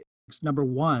Number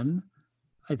one,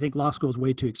 I think law school is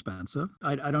way too expensive.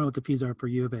 I don't know what the fees are for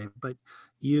U of A, but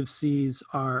U of C's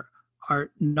are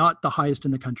not the highest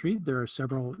in the country. There are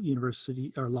several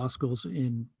university or law schools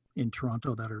in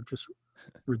Toronto that are just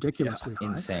ridiculously high.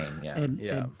 Insane. Yeah.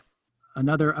 And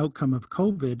another outcome of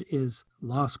COVID is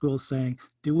law schools saying,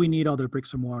 do we need all their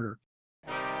bricks and mortar?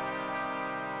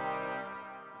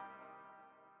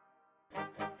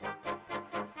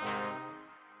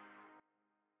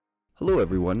 Hello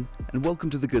everyone, and welcome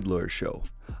to The Good Lawyer Show.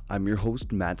 I'm your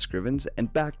host, Matt Scrivens,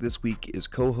 and back this week is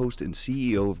co-host and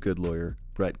CEO of Good Lawyer,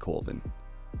 Brett Colvin.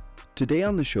 Today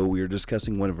on the show, we are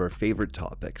discussing one of our favorite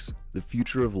topics, the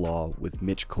future of law with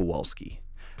Mitch Kowalski.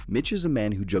 Mitch is a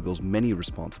man who juggles many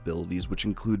responsibilities, which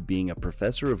include being a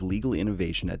professor of legal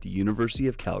innovation at the University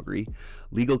of Calgary,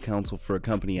 legal counsel for a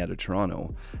company out of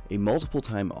Toronto, a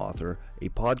multiple-time author, a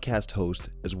podcast host,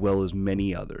 as well as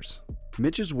many others.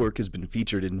 Mitch's work has been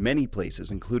featured in many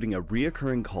places, including a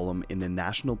reoccurring column in the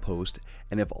National Post,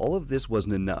 and if all of this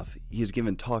wasn't enough, he has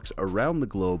given talks around the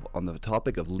globe on the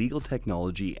topic of legal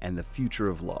technology and the future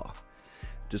of law.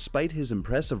 Despite his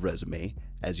impressive resume,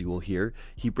 as you will hear,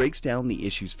 he breaks down the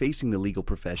issues facing the legal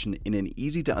profession in an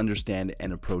easy-to-understand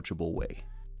and approachable way.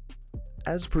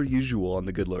 As per usual on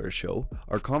The Good Lawyer Show,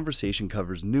 our conversation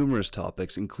covers numerous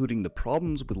topics including the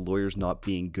problems with lawyers not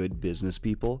being good business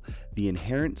people, the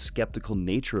inherent skeptical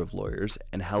nature of lawyers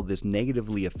and how this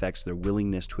negatively affects their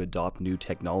willingness to adopt new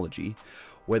technology,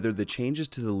 whether the changes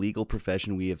to the legal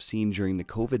profession we have seen during the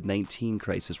COVID-19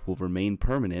 crisis will remain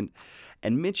permanent,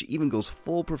 and Mitch even goes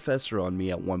full professor on me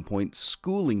at one point,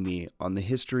 schooling me on the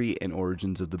history and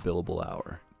origins of the billable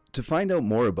hour. To find out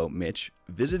more about Mitch,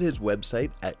 visit his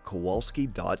website at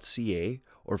kowalski.ca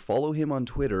or follow him on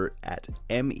Twitter at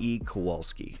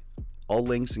 @MEKowalski. All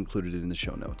links included in the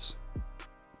show notes.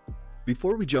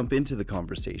 Before we jump into the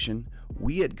conversation,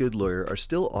 we at Good Lawyer are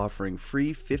still offering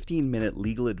free 15-minute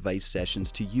legal advice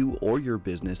sessions to you or your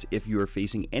business if you are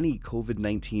facing any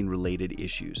COVID-19 related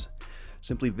issues.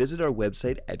 Simply visit our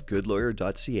website at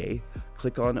goodlawyer.ca,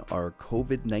 click on our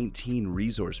COVID-19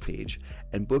 resource page,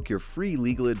 and book your free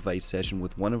legal advice session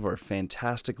with one of our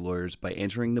fantastic lawyers by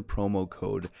entering the promo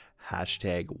code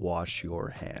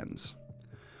 #WashYourHands.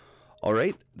 All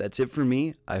right, that's it for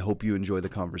me. I hope you enjoy the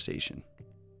conversation.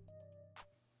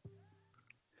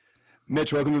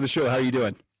 Mitch, welcome to the show. How are you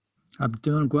doing? I'm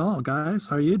doing well, guys.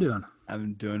 How are you doing?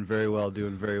 I'm doing very well,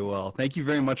 Thank you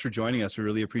very much for joining us. We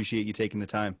really appreciate you taking the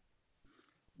time.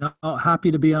 No,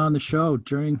 happy to be on the show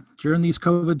during these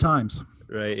COVID times.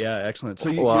 Right. Yeah. Excellent.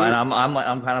 So and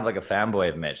I'm kind of like a fanboy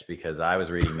of Mitch because I was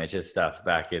reading Mitch's stuff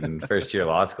back in first year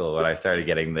law school when I started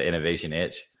getting the innovation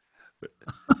itch.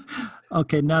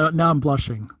 Okay. Now I'm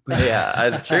blushing. Yeah,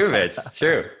 it's true, Mitch. It's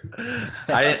true.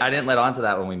 I didn't let on to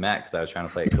that when we met because I was trying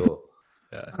to play it cool.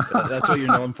 Yeah, that's what you're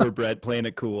known for, Brett, playing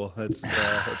it cool. That's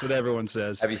what everyone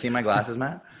says. Have you seen my glasses,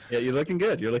 Matt? Yeah, you're looking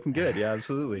good. Yeah,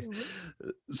 absolutely.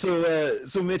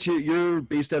 So Mitch, you're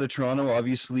based out of Toronto.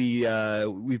 Obviously,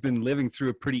 we've been living through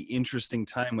a pretty interesting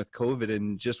time with COVID,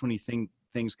 and just when you think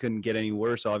things couldn't get any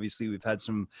worse, obviously we've had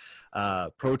some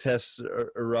protests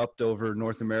erupt over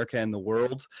North America and the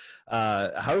world.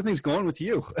 How are things going with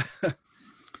you?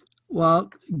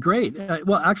 Well, great.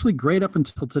 Actually great up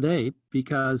until today,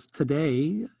 because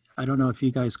today, I don't know if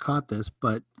you guys caught this,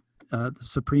 but the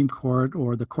Supreme Court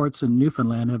or the courts in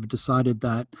Newfoundland have decided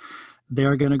that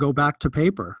they're going to go back to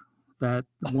paper, that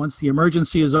once the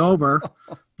emergency is over,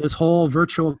 this whole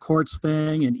virtual courts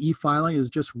thing and e-filing is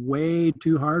just way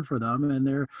too hard for them, and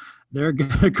they're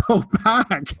going to go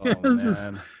back.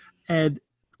 And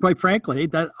quite frankly,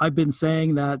 that I've been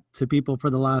saying that to people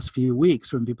for the last few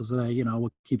weeks when people say,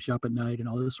 what keeps you up at night and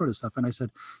all this sort of stuff. And I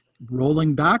said,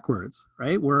 rolling backwards,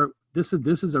 right? Where this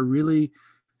is a really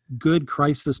good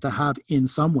crisis to have in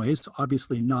some ways.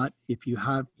 Obviously not if you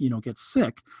have, get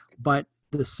sick, but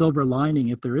the silver lining,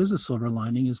 if there is a silver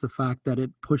lining, is the fact that it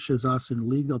pushes us in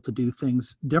legal to do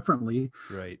things differently,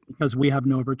 right? Because we have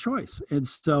no other choice. And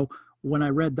so when I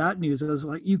read that news, I was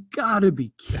like, you gotta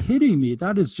be kidding me.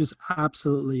 That is just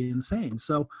absolutely insane.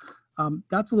 So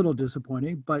that's a little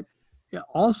disappointing. But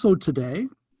also today,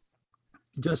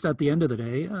 just at the end of the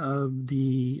day,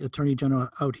 the Attorney General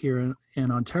out here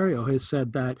in Ontario has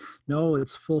said that, no,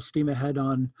 it's full steam ahead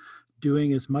on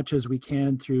doing as much as we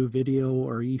can through video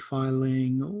or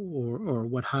e-filing or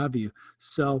what have you.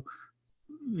 So,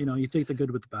 you take the good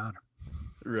with the bad.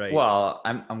 Right. Well,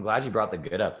 I'm glad you brought the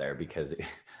good up there, because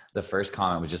the first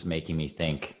comment was just making me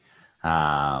think,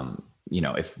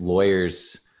 if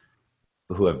lawyers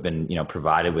who have been,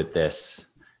 provided with this,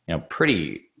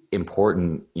 pretty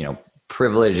important,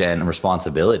 privilege and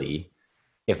responsibility,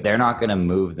 if they're not going to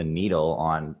move the needle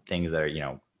on things that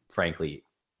are, frankly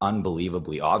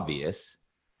unbelievably obvious,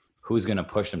 who's going to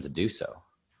push them to do so?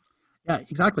 Yeah,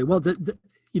 exactly. Well, the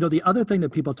other thing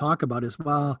that people talk about is,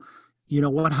 well,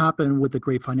 what happened with the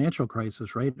great financial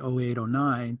crisis, right? 08,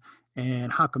 09,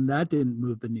 and how come that didn't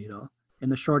move the needle?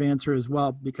 And the short answer is,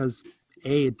 well, because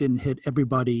it didn't hit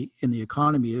everybody in the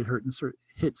economy. It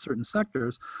hit certain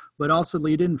sectors, but also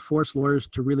you didn't force lawyers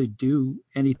to really do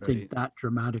anything that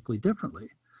dramatically differently.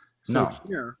 So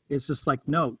here it's just like,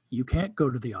 no, you can't go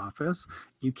to the office.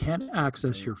 You can't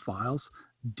access your files.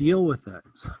 Deal with it.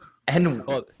 And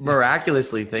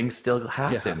miraculously, things still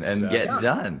happen and get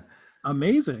done.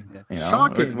 Amazing.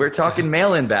 Shocking. We're talking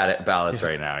mail-in ballots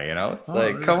right now, It's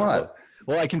come on.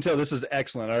 Well, I can tell this is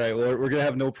excellent. All right, well, we're going to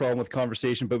have no problem with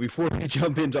conversation. But before we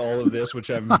jump into all of this,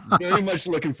 which I'm very much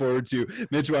looking forward to,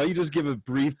 Mitch, why don't you just give a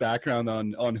brief background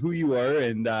on who you are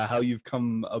and how you've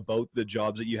come about the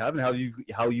jobs that you have and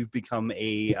how you've become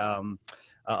a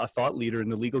thought leader in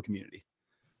the legal community?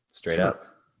 Straight up.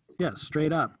 Yeah,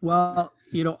 straight up. Well,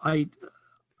 I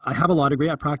have a law degree.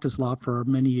 I practiced law for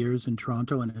many years in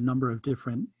Toronto in a number of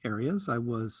different areas. I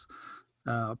was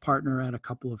a partner at a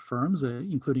couple of firms,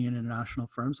 including an international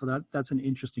firm. So that's an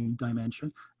interesting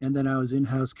dimension. And then I was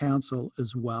in-house counsel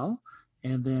as well.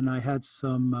 And then I had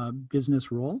some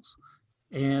business roles.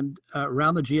 And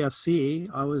around the GFC,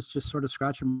 I was just sort of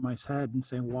scratching my head and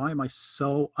saying, why am I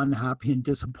so unhappy and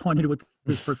disappointed with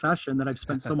this profession that I've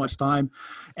spent so much time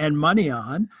and money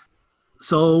on?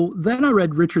 So then I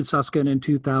read Richard Susskind in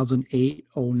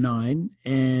 2008-09,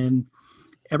 and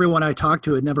everyone I talked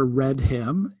to had never read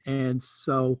him. And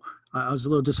so I was a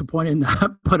little disappointed in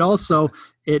that, but also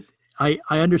I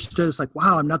understood it's like,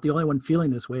 wow, I'm not the only one feeling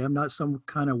this way. I'm not some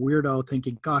kind of weirdo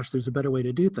thinking, gosh, there's a better way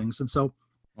to do things. And so,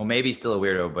 well, maybe still a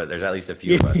weirdo, but there's at least a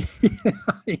few of us.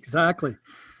 Exactly.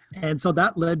 And so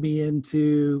that led me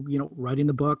into, writing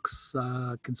the books,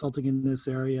 consulting in this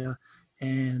area,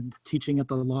 and teaching at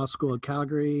the law school at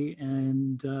Calgary,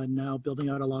 and now building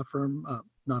out a law firm,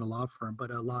 not a law firm, but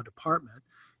a law department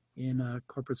in a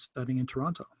corporate setting in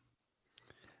Toronto.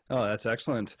 Oh, that's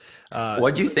excellent.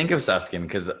 What do you think of Susskind?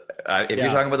 Because if you're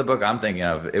talking about the book I'm thinking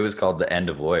of, it was called The End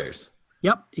of Lawyers.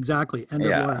 Yep, exactly. End of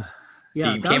Lawyers.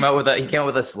 Yeah, he came out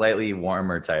with a slightly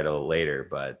warmer title later,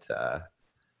 but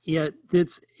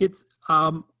it's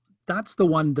that's the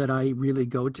one that I really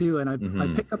go to, and I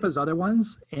picked up his other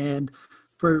ones. And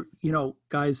for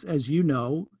guys, as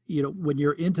when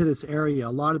you're into this area, a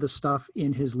lot of the stuff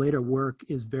in his later work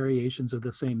is variations of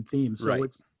the same theme. So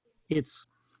it's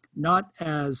not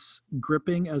as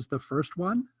gripping as the first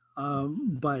one,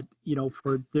 but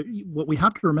what we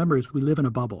have to remember is we live in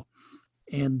a bubble,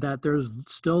 and that there's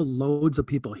still loads of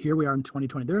people. Here we are in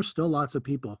 2020. There are still lots of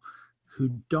people who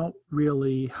don't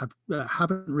really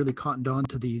haven't really cottoned on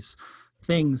to these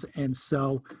things. And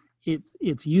so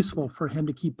it's useful for him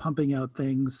to keep pumping out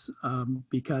things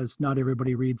because not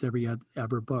everybody reads every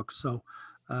book. So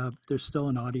there's still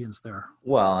an audience there.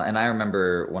 Well, and I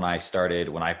remember when I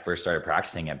first started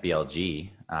practicing at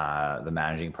BLG, the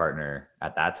managing partner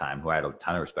at that time, who I had a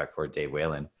ton of respect for, Dave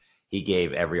Whalen, he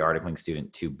gave every articling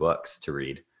student 2 books to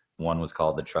read. One was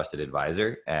called The Trusted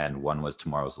Advisor, and one was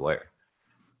Tomorrow's Lawyer.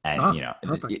 And,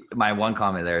 my one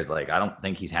comment there is like, I don't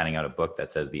think he's handing out a book that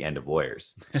says The End of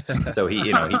Lawyers. So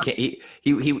he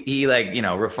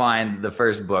refined the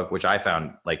first book, which I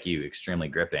found, like you, extremely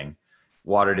gripping,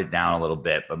 watered it down a little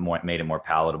bit, but made it more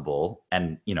palatable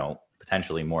and,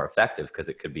 potentially more effective because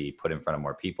it could be put in front of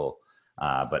more people,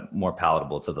 but more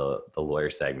palatable to the lawyer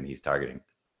segment he's targeting.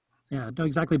 Yeah, no,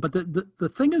 exactly. But the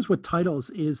thing is with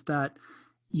titles is that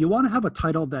you want to have a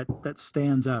title that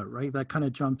stands out, right? That kind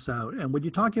of jumps out. And when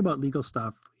you're talking about legal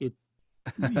stuff,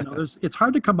 it's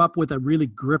hard to come up with a really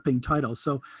gripping title.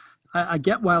 So I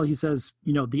get why he says,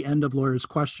 The End of Lawyers ?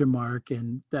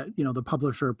 And that, the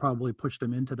publisher probably pushed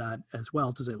him into that as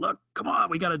well to say, look, come on,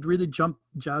 we got to really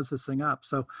jazz this thing up.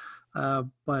 So,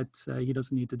 but he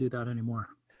doesn't need to do that anymore.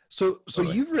 So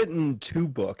you've written 2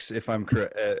 books, if I'm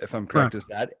correct as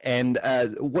that. And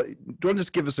do you want to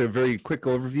just give us a very quick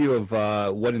overview of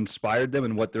what inspired them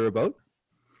and what they're about?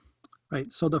 Right.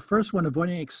 So the first one,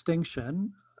 Avoiding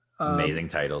Extinction. Amazing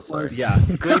title. Yeah,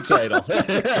 great title.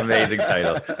 Amazing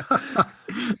title.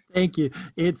 Thank you.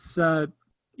 It's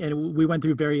and we went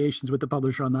through variations with the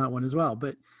publisher on that one as well.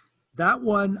 But that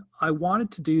one, I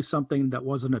wanted to do something that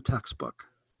wasn't a textbook.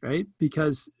 Right,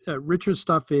 because Richard's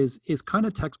stuff is kind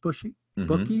of textbooky,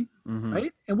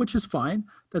 right, and which is fine.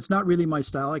 That's not really my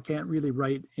style. I can't really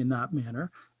write in that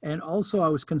manner. And also, I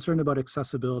was concerned about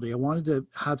accessibility. I wanted to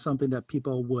have something that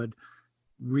people would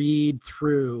read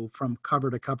through from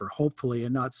cover to cover, hopefully,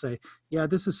 and not say, yeah,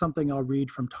 this is something I'll read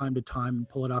from time to time and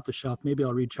pull it off the shelf. Maybe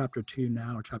I'll read chapter 2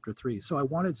 now or chapter 3. So I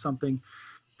wanted something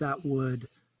that would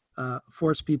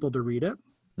force people to read it,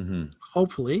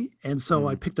 hopefully. And so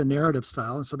I picked a narrative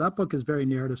style. And so that book is very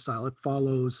narrative style. It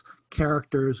follows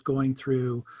characters going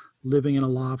through living in a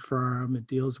law firm. It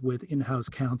deals with in-house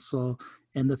counsel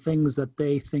and the things that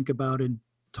they think about and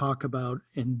talk about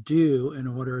and do in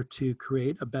order to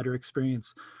create a better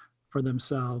experience for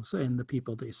themselves and the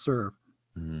people they serve.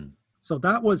 So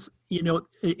that was, you know,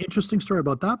 an interesting story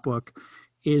about that book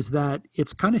is that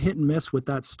it's kind of hit and miss with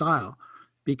that style,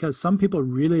 because some people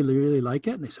really, really like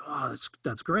it and they say, oh,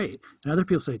 that's great. And other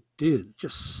people say, dude, it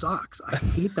just sucks. I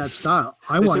hate that style.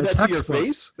 I want a textbook. To your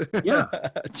face? Yeah.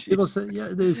 People say,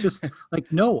 yeah, it's just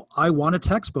like, no, I want a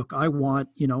textbook. I want,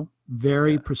 you know,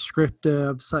 very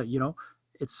prescriptive, so, you know,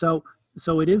 it's so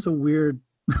it is a weird,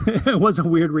 it was a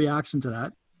weird reaction to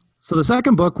that. So the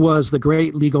second book was The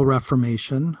Great Legal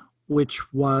Reformation,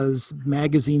 which was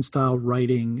magazine style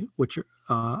writing, which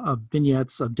of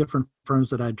vignettes of different firms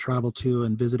that I'd traveled to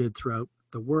and visited throughout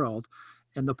the world.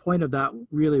 And the point of that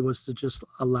really was to just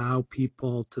allow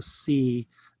people to see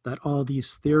that all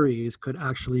these theories could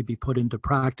actually be put into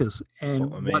practice and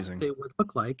what they would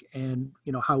look like and,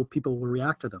 you know, how people will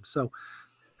react to them. So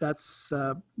that's,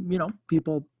 you know,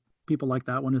 people like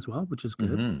that one as well, which is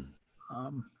good.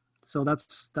 So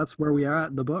that's where we are at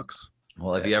in the books.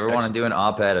 Well, if you ever want to do an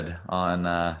op-ed on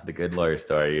the Good Lawyer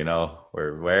story, you know,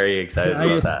 we're very excited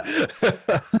about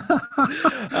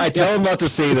that. I tell him not to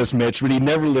say this, Mitch, but he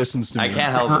never listens to me. I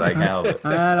can't help it.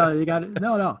 I know, you got it.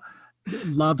 No.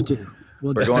 Love to.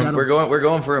 We're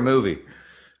going for a movie.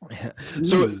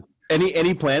 So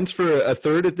any plans for a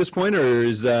third at this point, or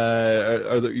is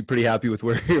are you pretty happy with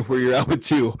where you're at with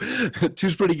 2?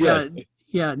 2's pretty good.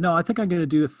 No, I think I'm going to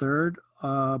do a third.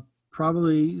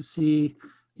 Probably see.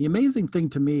 The amazing thing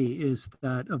to me is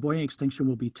that Avoiding Extinction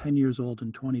will be 10 years old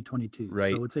in 2022.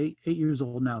 Right. So it's eight years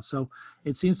old now. So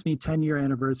it seems to me 10-year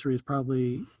anniversary is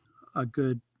probably a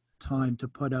good time to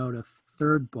put out a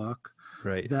third book.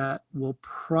 Right. That will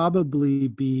probably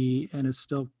be, and is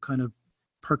still kind of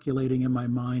percolating in my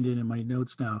mind and in my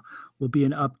notes now, will be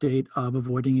an update of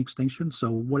Avoiding Extinction. So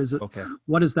what is it? Okay.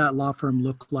 What does that law firm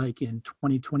look like in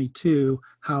 2022?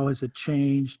 How has it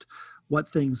changed? What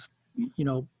things, you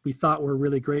know, we thought were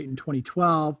really great in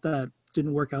 2012 that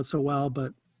didn't work out so well,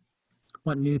 but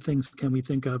what new things can we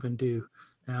think of and do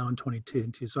now in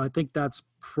 2022? So I think that's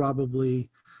probably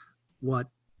what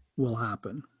will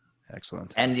happen.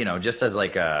 Excellent. And, you know, just as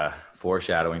like a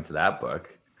foreshadowing to that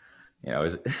book, you know,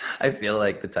 I feel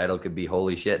like the title could be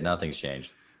Holy Shit, Nothing's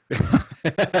Changed.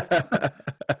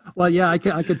 Well, yeah, I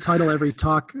could title every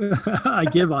talk I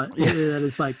give on it.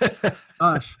 It's like,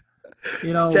 gosh.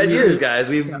 You know, it's 10 years, guys.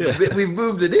 We've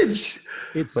moved an inch.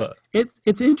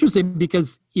 It's interesting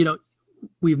because, you know,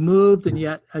 we've moved, and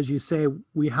yet, as you say,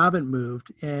 we haven't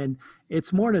moved, and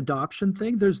it's more an adoption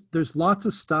thing. There's lots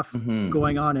of stuff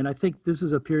going on, and I think this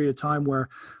is a period of time where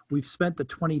we've spent the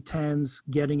 2010s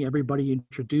getting everybody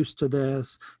introduced to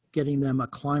this, getting them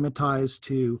acclimatized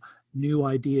to new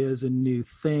ideas and new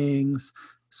things,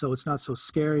 so it's not so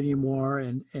scary anymore,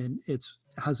 and it's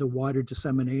has a wider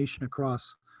dissemination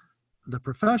across the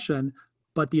profession,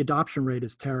 but the adoption rate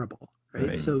is terrible,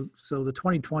 right? So the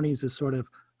 2020s is sort of,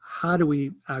 how do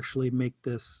we actually make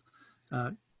this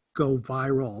go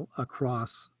viral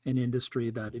across an industry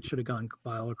that it should have gone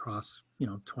viral across,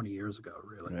 20 years ago,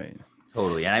 really. Right.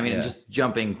 Totally. And I mean, just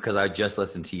jumping, because I just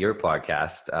listened to your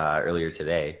podcast earlier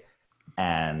today,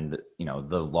 and,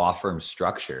 the law firm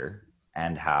structure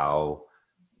and how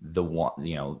the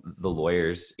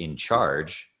lawyers in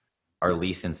charge are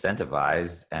least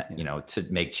incentivized, to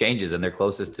make changes, and they're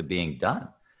closest to being done.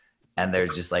 And they're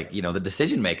just like, the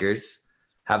decision makers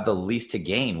have the least to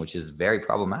gain, which is very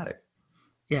problematic.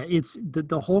 Yeah, it's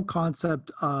the whole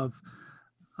concept of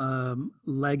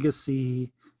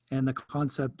legacy and the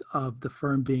concept of the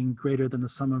firm being greater than the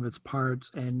sum of its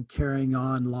parts and carrying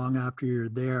on long after you're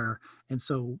there. And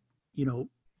so,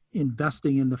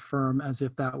 investing in the firm as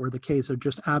if that were the case are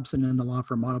just absent in the law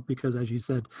firm model, because, as you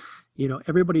said,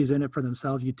 everybody's in it for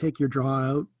themselves. You take your draw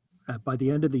out by the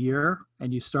end of the year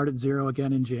and you start at zero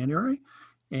again in January,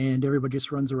 and everybody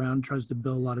just runs around and tries to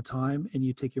bill a lot of time, and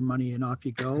you take your money and off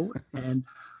you go. And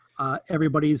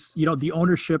everybody's, the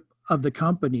ownership of the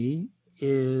company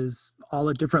is all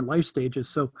at different life stages.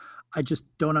 So I just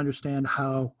don't understand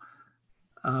how,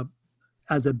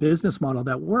 as a business model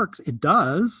that works, it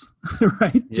does,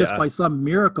 right? Yeah. Just by some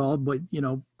miracle, but,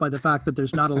 by the fact that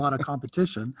there's not a lot of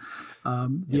competition.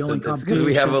 The only competition, because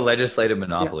we have a legislative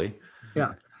monopoly.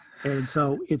 Yeah. And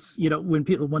so it's,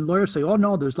 when lawyers say, oh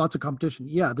no, there's lots of competition.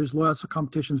 Yeah, there's lots of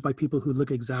competitions by people who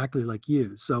look exactly like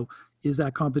you. So is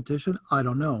that competition? I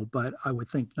don't know, but I would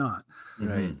think not.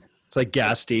 Right. It's like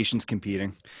gas stations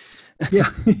competing.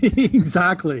 Yeah,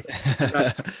 exactly.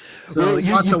 So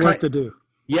lots of work to do.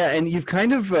 Yeah, and you've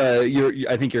kind of,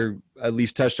 I think you're at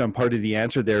least touched on part of the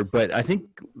answer there, but I think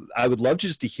I would love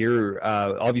just to hear,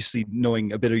 obviously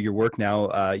knowing a bit of your work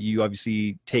now, you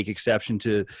obviously take exception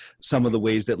to some of the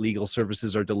ways that legal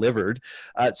services are delivered.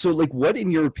 So like what,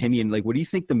 in your opinion, like what do you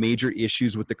think the major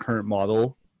issues with the current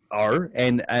model are,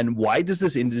 and why does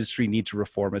this industry need to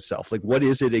reform itself? Like what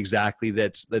is it exactly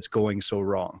that's going so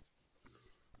wrong?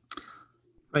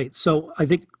 Right. So I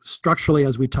think structurally,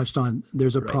 as we touched on,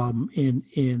 there's a Right. problem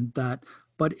in that,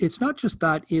 but it's not just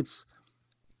that, it's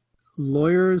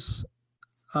lawyers,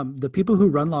 the people who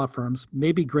run law firms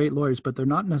may be great lawyers, but they're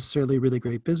not necessarily really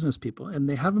great business people, and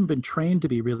they haven't been trained to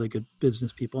be really good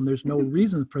business people, and there's no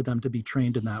reason for them to be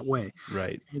trained in that way.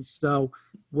 Right. And so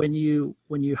when you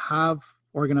have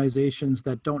organizations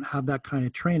that don't have that kind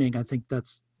of training, I think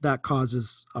that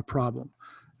causes a problem.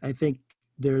 I think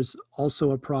there's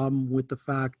also a problem with the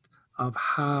fact of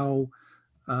how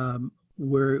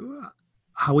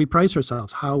we price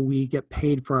ourselves, how we get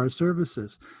paid for our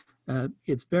services.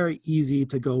 It's very easy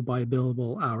to go by a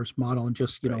billable hours model and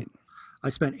just, Right.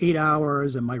 I spent 8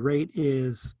 hours and my rate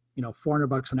is,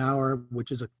 $400 an hour,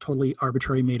 which is a totally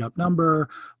arbitrary made up number,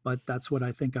 but that's what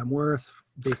I think I'm worth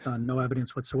based on no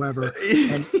evidence whatsoever.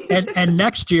 And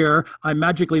next year I'm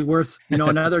magically worth,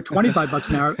 another $25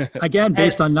 an hour, again,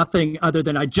 based on nothing other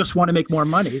than I just want to make more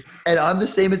money. And I'm the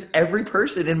same as every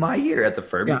person in my year at the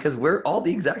firm Yeah. because we're all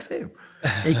the exact same.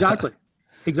 Exactly.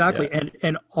 Yeah.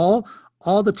 And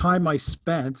all the time I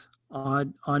spent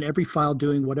on every file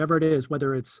doing whatever it is,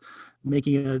 whether it's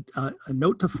making a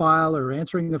note to file or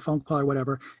answering a phone call or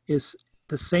whatever, is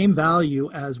the same value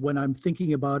as when I'm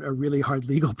thinking about a really hard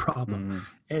legal problem. Mhm.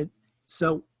 And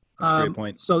so That's a great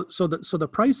point. So the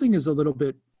pricing is a little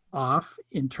bit off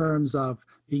in terms of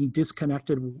being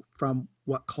disconnected from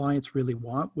what clients really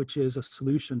want, which is a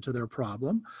solution to their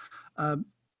problem. And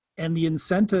the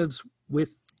incentives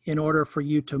in order for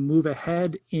you to move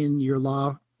ahead in your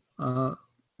law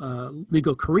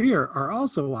legal career are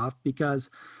also off, because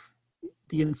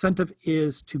the incentive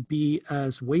is to be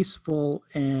as wasteful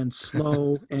and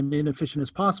slow and inefficient as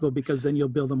possible, because then you'll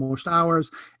bill the most hours,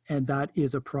 and that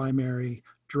is a primary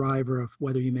driver of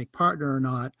whether you make partner or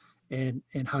not, and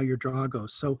how your draw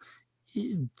goes. So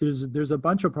there's a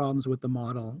bunch of problems with the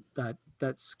model that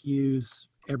skews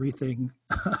everything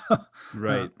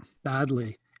Right.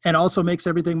 badly, and also makes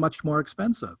everything much more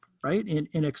expensive, right?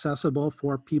 Inaccessible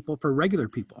for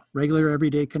regular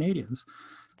everyday Canadians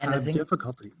And I have think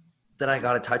difficulty. that I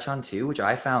got to touch on too, which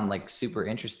I found like super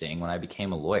interesting when I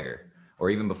became a lawyer,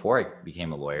 or even before I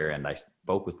became a lawyer. And I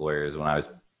spoke with lawyers when I was,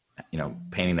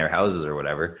 painting their houses or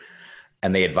whatever.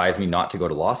 And they advised me not to go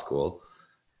to law school.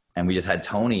 And we just had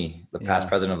Tony, the past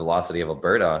president of the Law City of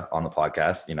Alberta, on the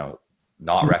podcast,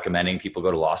 not recommending people go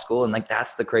to law school. And like,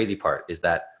 that's the crazy part, is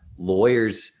that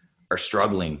lawyers are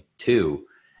struggling too.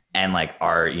 And like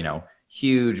are,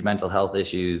 huge mental health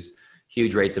issues,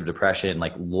 huge rates of depression.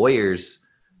 Like lawyers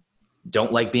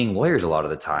don't like being lawyers a lot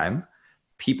of the time.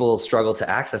 People struggle to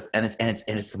access, and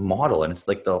it's a model, and it's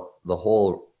like the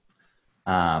whole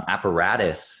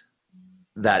apparatus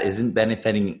that isn't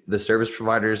benefiting the service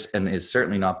providers and is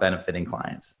certainly not benefiting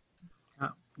clients.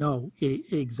 No,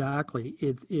 exactly.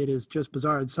 It is just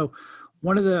bizarre. And so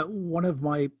one of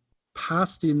my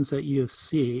past students at U of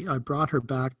C, I brought her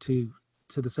back to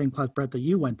the same class, Brett, that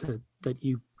you went to, that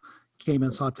you came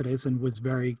and saw today, and was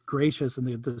very gracious,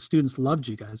 and the students loved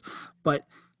you guys. But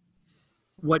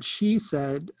what she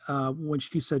said, when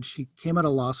she said she came out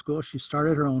of law school, she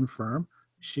started her own firm,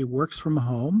 she works from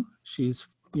home, she's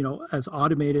as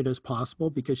automated as possible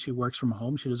because she works from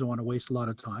home, she doesn't want to waste a lot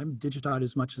of time, digitize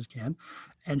as much as can,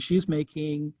 and she's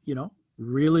making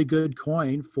really good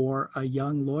coin for a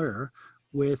young lawyer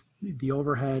with the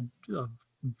overhead of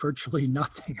virtually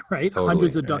nothing, right? Totally,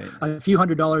 Hundreds of right. a few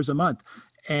 $100s a month.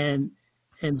 And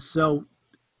so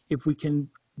if we can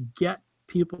get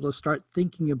people to start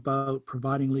thinking about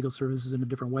providing legal services in a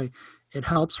different way, it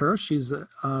helps her. She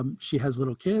has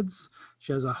little kids,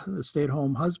 she has a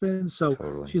stay-at-home husband. So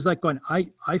Totally. she's like going,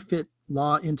 I fit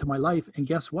law into my life, and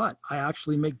guess what? I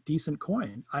actually make decent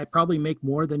coin. I probably make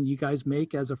more than you guys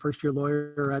make as a first-year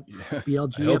lawyer at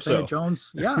BLG, hope at so. Bennett Jones.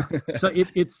 Yeah. So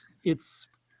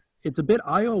it's a bit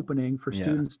eye-opening for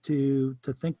students to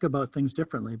think about things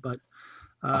differently, but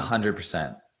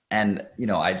 100%. And,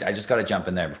 I just got to jump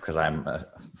in there because I'm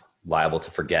liable to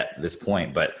forget this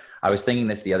point, but I was thinking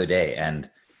this the other day, and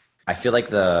I feel like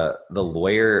the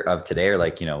lawyer of today, or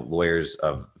like, you know, lawyers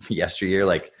of yesteryear,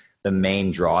 like the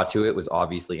main draw to it was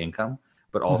obviously income,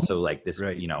 but Mhm. also like this,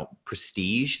 Right. you know,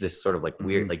 prestige, this sort of like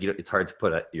weird, Mhm. like, you know, it's hard to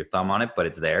put your thumb on it, but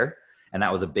it's there. And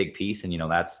that was a big piece. And, you know,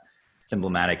 that's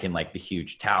symptomatic in like the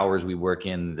huge towers we work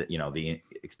in, the, you know, the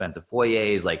expensive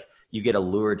foyers, like you get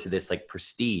allured to this like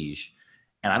prestige.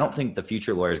 And I don't think the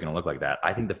future lawyer is going to look like that.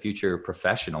 I think the future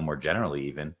professional, more generally,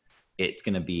 even, it's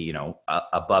going to be, you know,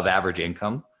 above average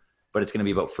income, but it's going to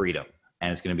be about freedom.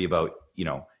 And it's going to be about, you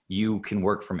know, you can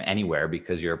work from anywhere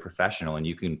because you're a professional and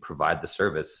you can provide the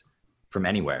service from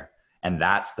anywhere. And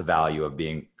that's the value of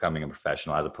becoming a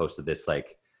professional, as opposed to this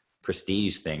like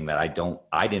prestige thing that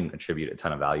I didn't attribute a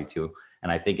ton of value to.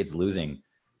 And I think it's losing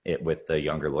it with the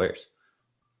younger lawyers.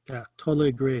 Yeah, totally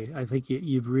agree. I think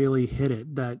you've really hit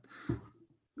it, that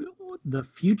the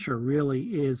future really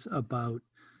is about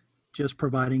just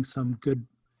providing some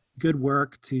good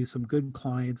work to some good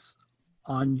clients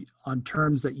on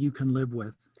terms that you can live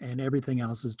with, and everything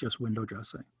else is just window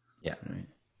dressing. Yeah. Right.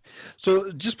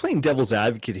 So just playing devil's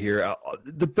advocate here,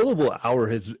 the billable hour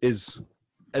is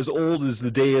as old as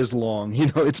the day is long. You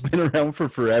know, it's been around for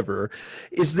forever.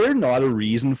 Is there not a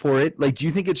reason for it? Like, do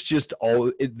you think it's just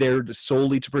all there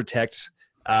solely to protect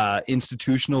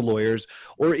institutional lawyers,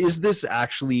 or is this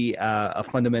actually a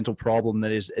fundamental problem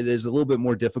that is a little bit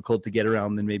more difficult to get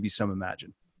around than maybe some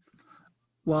imagine?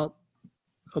 Well,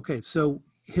 okay, so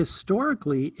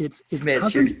historically, it Smith,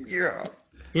 hasn't yeah.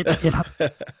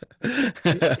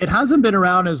 it hasn't been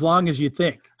around as long as you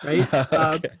think, right?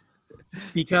 Okay.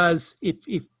 Because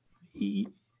if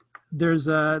there's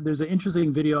an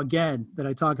interesting video again that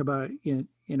I talk about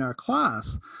in our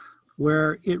class,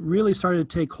 where it really started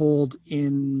to take hold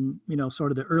in, you know,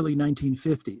 sort of the early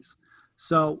 1950s.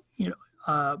 So, you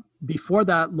know, before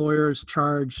that, lawyers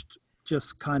charged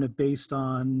just kind of based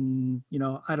on, you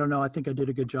know, I don't know, I think I did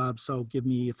a good job, so give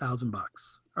me $1,000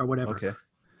 or whatever. Okay.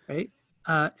 Right.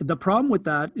 The problem with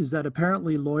that is that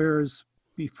apparently lawyers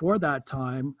before that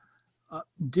time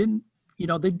didn't, you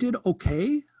know, they did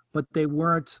okay, but they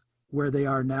weren't where they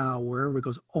are now, where everybody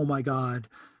goes, oh my God,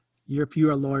 if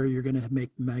you're a lawyer, you're going to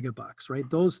make mega bucks, right?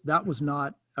 That was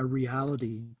not a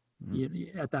reality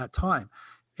at that time.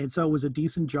 And so it was a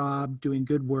decent job doing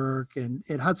good work, and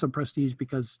it had some prestige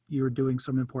because you were doing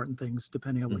some important things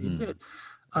depending on what you did.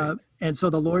 Right. And so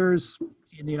the lawyers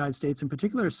in the United States in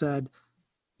particular said,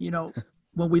 you know,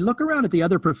 when we look around at the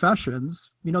other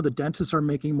professions, you know, the dentists are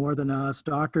making more than us,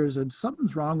 doctors, and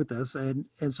something's wrong with this. And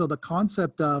so the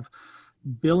concept of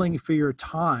billing for your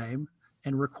time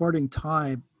and recording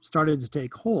time started to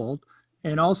take hold.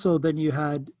 And also then you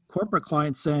had corporate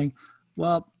clients saying,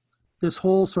 well, this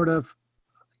whole sort of,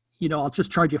 you know, I'll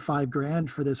just charge you $5,000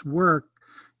 for this work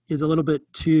is a little bit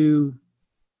too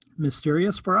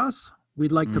mysterious for us.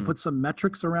 We'd like to put some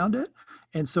metrics around it.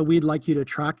 And so we'd like you to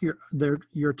track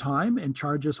your time and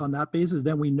charge us on that basis.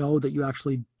 Then we know that you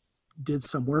actually did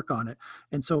some work on it.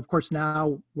 And so of course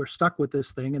now we're stuck with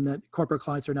this thing, and that corporate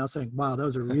clients are now saying, wow, that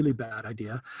was a really bad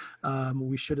idea.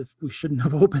 We shouldn't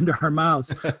have opened our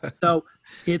mouths. So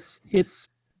it's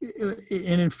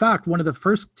and in fact, one of the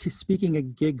first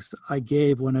speaking gigs I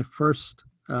gave when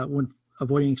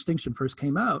Avoiding Extinction first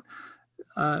came out,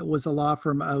 was a law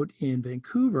firm out in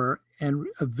Vancouver, and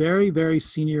a very, very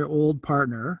senior old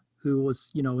partner who was,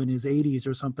 you know, in his 80s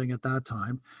or something at that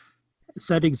time,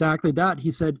 said exactly that. He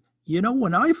said, you know,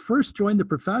 when I first joined the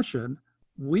profession,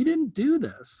 we didn't do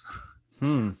this.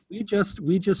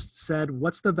 We just said,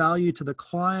 what's the value to the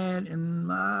client?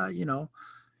 And, you know,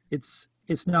 it's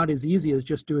not as easy as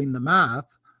just doing the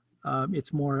math.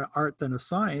 It's more art than a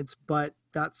science, but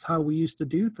that's how we used to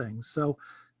do things. So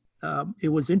it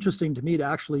was interesting to me to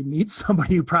actually meet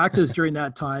somebody who practiced during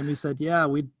that time. He said, yeah,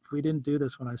 we didn't do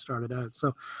this when I started out.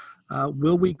 So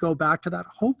will we go back to that?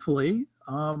 Hopefully.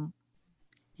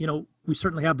 You know, we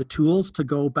certainly have the tools to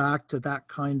go back to that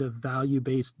kind of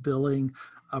value-based billing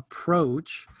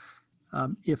approach.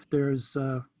 If there's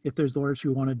lawyers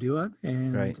who want to do it,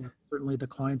 and Right. Certainly the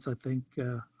clients, I think,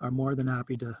 are more than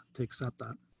happy to accept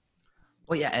that.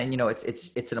 Well, yeah, and you know,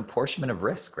 it's an apportionment of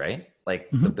risk, right? Like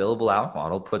the billable hour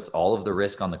model puts all of the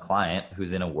risk on the client,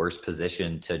 who's in a worse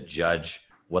position to judge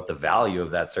what the value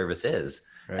of that service is.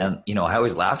 Right. And you know, I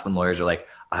always laugh when lawyers are like,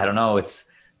 I don't know,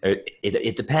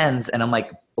 it depends, and I'm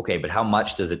like, okay, but how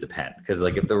much does it depend? Because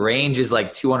like if the range is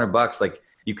like $200, like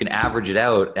you can average it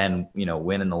out and, you know,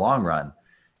 win in the long run.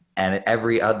 And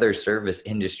every other service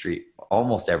industry,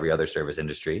 almost every other service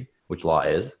industry, which law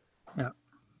is,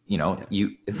 you know,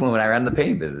 when I ran the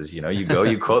painting business, you know, you go,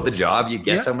 you quote the job, you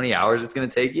guess how many hours it's going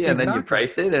to take you, and then you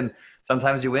price it, and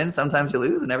sometimes you win, sometimes you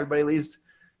lose, and everybody leaves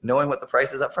knowing what the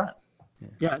price is up front.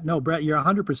 Yeah, no, Brett, you're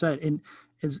 100%. And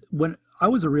is when I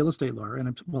was a real estate lawyer,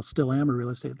 and still am a real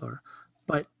estate lawyer,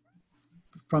 but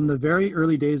from the very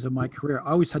early days of my career,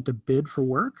 I always had to bid for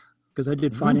work because I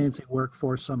did financing work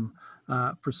for some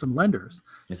lenders.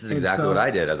 This is exactly what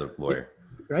I did as a lawyer.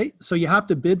 Right. So you have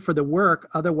to bid for the work.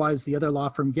 Otherwise, the other law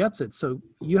firm gets it. So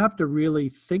you have to really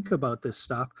think about this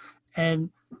stuff. And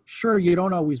sure, you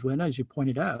don't always win, as you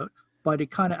pointed out, but it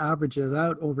kind of averages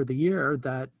out over the year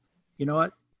that, you know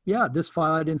what? Yeah, this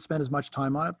file, I didn't spend as much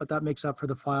time on it, but that makes up for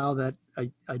the file that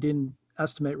I didn't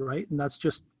estimate right. And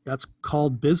that's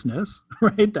called business,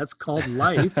 right? That's called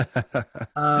life.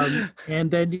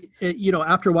 And then,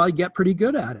 after a while, you get pretty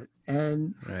good at it.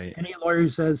 And any lawyer who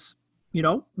says,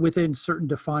 within certain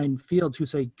defined fields who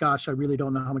say, gosh, I really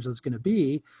don't know how much that's going to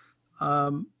be.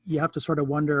 You have to sort of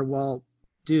wonder, well,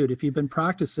 dude, if you've been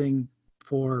practicing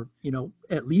for,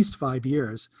 at least 5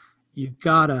 years, you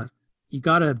gotta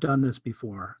have done this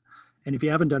before. And if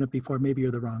you haven't done it before, maybe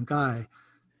you're the wrong guy,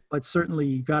 but certainly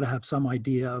you gotta have some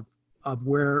idea of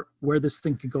where this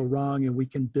thing could go wrong. And we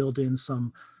can build in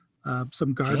some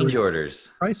guardrails. Change orders.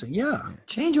 Pricing. Yeah.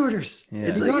 Change orders. Yeah.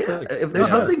 It's Exactly. like, if there's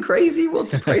something crazy, we'll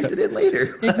price it in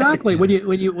later. Exactly. When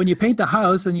you paint the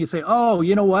house and you say, oh,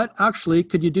 you know what? Actually,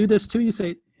 could you do this too? You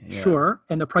say, sure.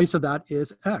 And the price of that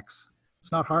is X.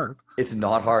 It's not hard. It's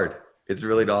not hard. It's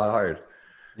really not hard.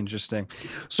 Interesting.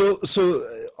 So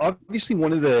obviously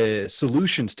one of the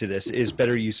solutions to this is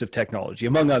better use of technology,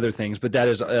 among other things, but that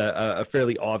is a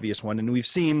fairly obvious one. And we've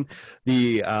seen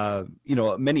the,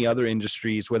 many other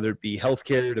industries, whether it be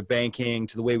healthcare to banking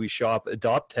to the way we shop,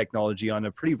 adopt technology on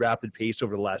a pretty rapid pace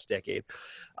over the last decade.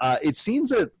 It seems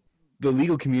that the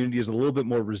legal community is a little bit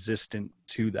more resistant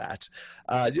to that.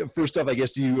 First off, I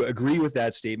guess, do you agree with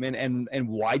that statement? And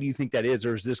why do you think that is?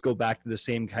 Or does this go back to the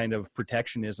same kind of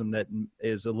protectionism that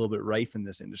is a little bit rife in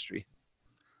this industry?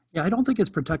 Yeah, I don't think it's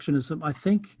protectionism. I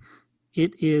think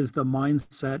it is the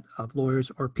mindset of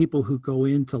lawyers or people who go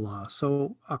into law.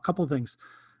 So a couple of things.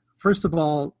 First of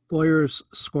all, lawyers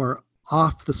score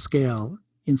off the scale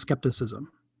in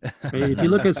skepticism. Right? If you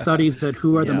look at studies at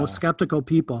who are the most skeptical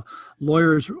people,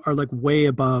 lawyers are like way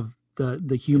above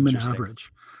the human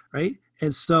average, right?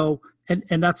 And so,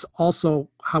 and that's also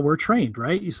how we're trained,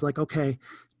 right? It's like, okay,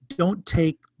 don't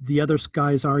take the other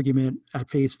guy's argument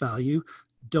at face value.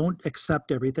 Don't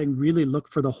accept everything. Really look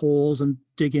for the holes and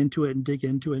dig into it and dig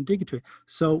into it and dig into it.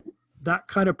 So that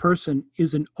kind of person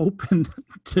isn't open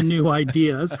to new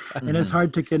ideas and it's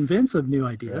hard to convince of new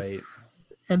ideas. Right.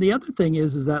 And the other thing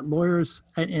is that lawyers,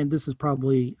 and this is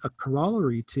probably a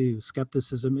corollary to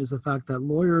skepticism, is the fact that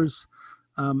lawyers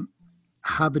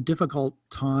have a difficult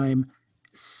time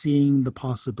seeing the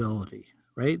possibility,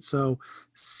 right? So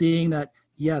seeing that,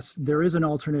 yes, there is an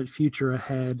alternate future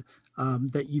ahead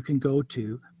that you can go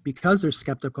to because they're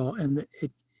skeptical, and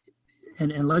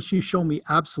unless you show me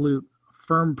absolute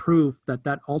firm proof that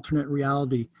that alternate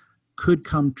reality could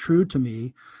come true to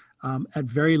me, at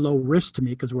very low risk to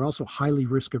me, because we're also highly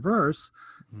risk averse,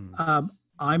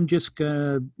 I'm just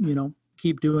gonna,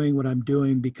 keep doing what I'm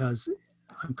doing because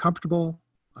I'm comfortable,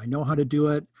 I know how to do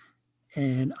it,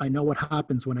 and I know what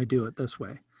happens when I do it this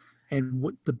way. And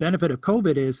what the benefit of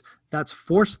COVID is that's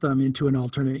forced them into an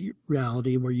alternate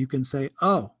reality where you can say,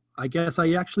 oh, I guess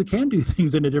I actually can do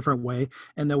things in a different way,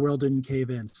 and the world didn't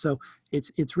cave in. So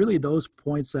it's really those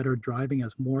points that are driving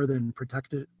us more than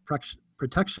protectionism.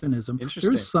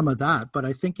 There's some of that, but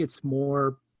I think it's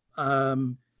more,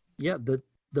 the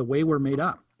way we're made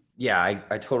up. Yeah,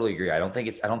 I totally agree. I don't think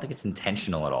it's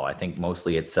intentional at all. I think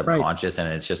mostly it's subconscious,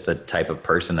 and it's just the type of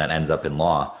person that ends up in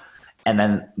law. And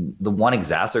then the one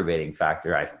exacerbating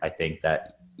factor I think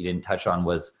that you didn't touch on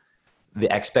was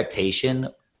the expectation,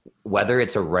 whether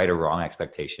it's a right or wrong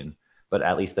expectation, but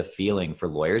at least the feeling for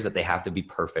lawyers that they have to be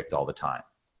perfect all the time.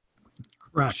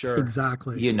 Right. Sure.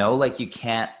 Exactly. Like you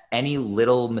can't, any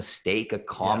little mistake, a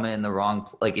comma in the wrong,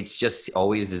 like it's just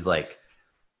always is like.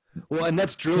 Well, and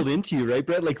that's drilled into you, right,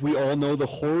 Brett? Like we all know the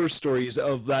horror stories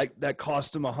of that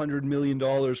cost him $100 million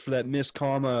for that missed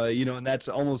comma, and it's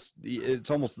almost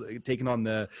taken on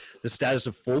the status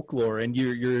of folklore, and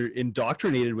you're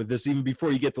indoctrinated with this even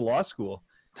before you get to law school.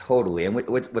 Totally. And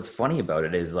what's funny about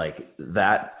it is like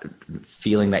that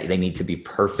feeling that they need to be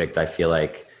perfect, I feel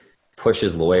like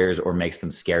pushes lawyers or makes them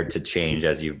scared to change,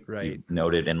 as you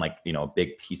noted. And like, a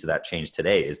big piece of that change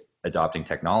today is adopting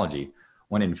technology,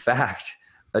 when in fact,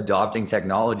 adopting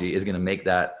technology is going to make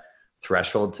that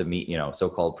threshold to meet,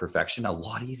 so-called perfection a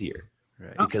lot easier,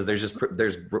 right? Because there's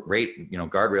great,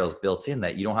 guardrails built in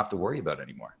that you don't have to worry about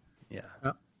anymore. Yeah.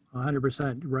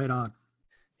 100% right on.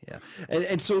 Yeah.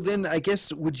 And so then I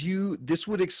guess this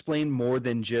would explain more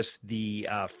than just the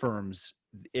firms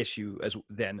issue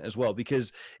as well,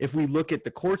 because if we look at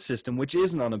the court system, which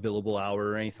isn't on a billable hour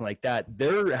or anything like that,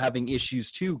 they're having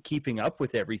issues too keeping up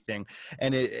with everything,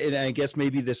 and I guess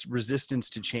maybe this resistance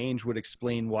to change would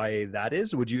explain why that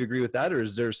is. Would you agree with that, or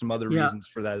is there some other reasons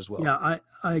for that as well? Yeah,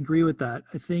 I agree with that.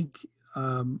 I think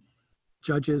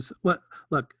judges, look,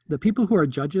 the people who are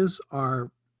judges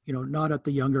are, not at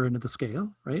the younger end of the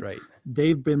scale, right? Right.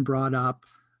 They've been brought up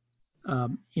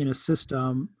in a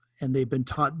system, and they've been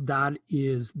taught that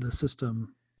is the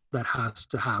system that has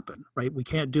to happen, right? We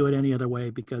can't do it any other way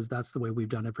because that's the way we've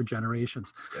done it for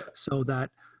generations. Yeah. So that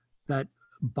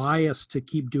bias to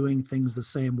keep doing things the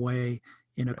same way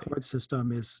in a court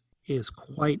system is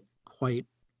quite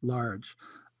large.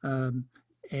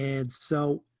 And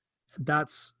so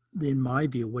that's, in my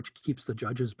view, which keeps the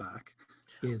judges back.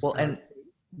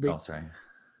 Sorry.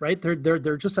 Right?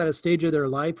 They're just at a stage of their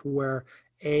life where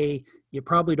you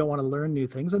probably don't want to learn new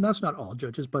things, and that's not all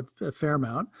judges, but a fair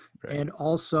amount. Right. And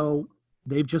also,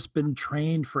 they've just been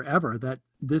trained forever that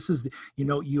this is,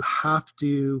 you have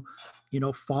to,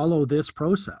 follow this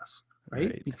process,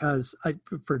 right? Because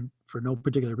for no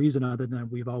particular reason other than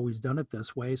we've always done it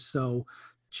this way. So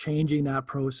changing that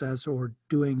process or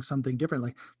doing something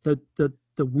differently.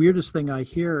 The weirdest thing I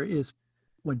hear is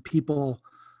when people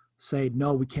say,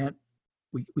 no, we can't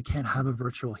have a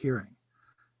virtual hearing.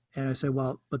 And I say,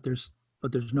 well, but there's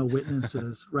no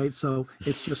witnesses, right? So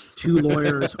it's just two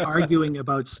lawyers arguing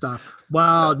about stuff.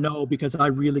 Well, no, because I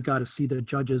really got to see the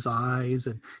judge's eyes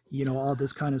and, all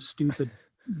this kind of stupid,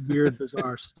 weird,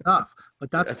 bizarre stuff.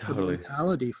 But that's the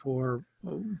mentality for,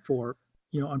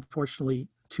 unfortunately,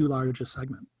 too large a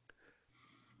segment.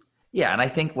 Yeah. And I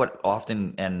think what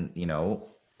often, and,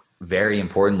 very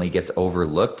importantly gets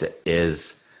overlooked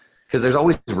is because there's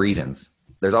always reasons,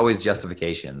 there's always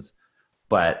justifications,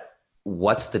 but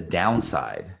what's the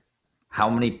downside? How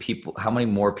many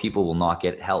more people will not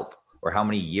get help, or how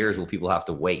many years will people have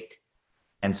to wait?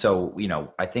 And so,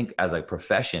 I think as a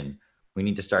profession, we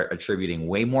need to start attributing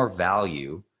way more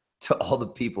value to all the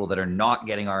people that are not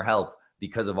getting our help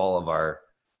because of all of our,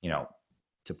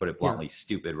 to put it bluntly,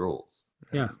 stupid rules.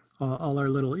 Yeah. All our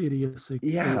little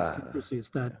idiosyncrasies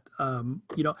that,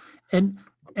 and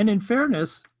in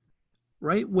fairness,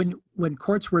 right. When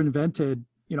courts were invented,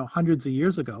 hundreds of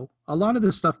years ago, a lot of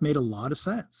this stuff made a lot of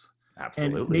sense.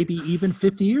 Absolutely. And maybe even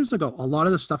 50 years ago, a lot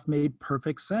of this stuff made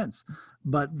perfect sense.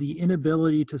 But the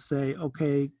inability to say,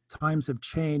 okay, times have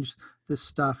changed, this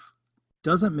stuff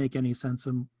doesn't make any sense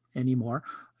anymore.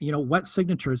 Wet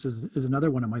signatures is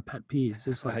another one of my pet peeves.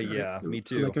 It's like, me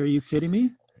too. Like, are you kidding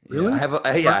me? Really? I have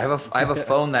a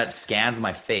phone that scans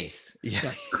my face.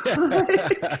 Yeah.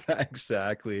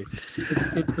 Exactly.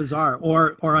 It's bizarre.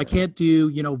 Or I can't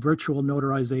do, virtual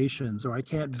notarizations, or I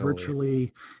can't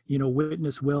virtually,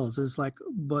 witness wills. It's like,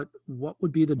 but what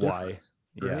would be the difference?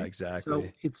 Why? Right? Yeah, exactly. So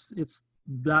it's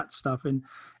that stuff. And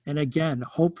again,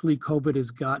 hopefully COVID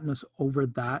has gotten us over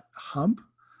that hump.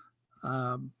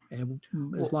 And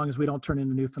as long as we don't turn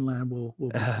into Newfoundland, we'll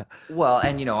be well,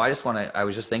 and I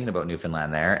was just thinking about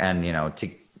Newfoundland there, and to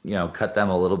cut them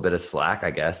a little bit of slack,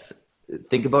 I guess.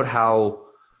 Think about how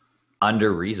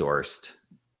under-resourced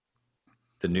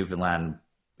the Newfoundland,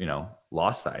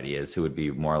 Law Society is, who would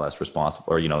be more or less responsible,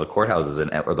 or the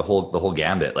courthouses or the whole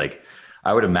gambit. Like,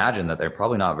 I would imagine that they're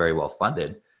probably not very well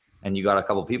funded, and you got a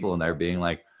couple people in there being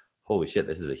like, "Holy shit,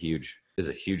 this is a huge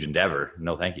endeavor.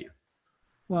 No, thank you."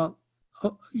 Well.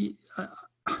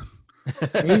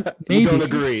 Maybe. Don't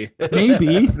agree.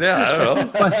 Maybe. Yeah, I don't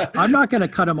know. But I'm not going to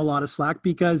cut them a lot of slack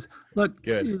because, look,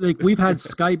 like we've had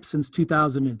Skype since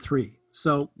 2003.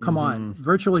 So come on,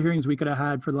 virtual hearings we could have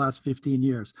had for the last 15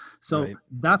 years. So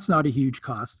that's not a huge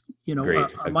cost.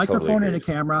 A microphone and a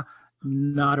camera,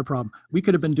 not a problem. We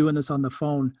could have been doing this on the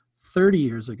phone 30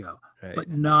 years ago, but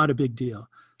not a big deal.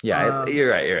 Yeah,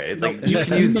 you're right. It's like you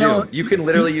can use Zoom. You can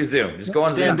literally use Zoom. Just go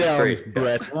on Zoom.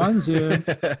 Brett. Go on Zoom,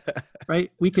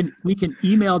 right? We can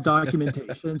email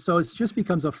documentation, so it just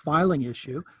becomes a filing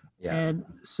issue. Yeah. And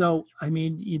so,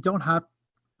 you don't have.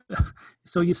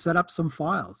 So you set up some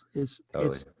files.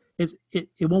 It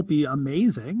won't be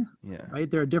amazing, right?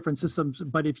 There are different systems,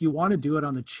 but if you want to do it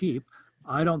on the cheap,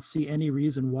 I don't see any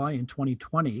reason why in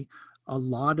 2020 a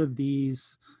lot of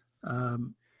these.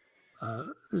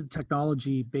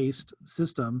 Technology-based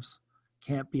systems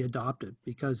can't be adopted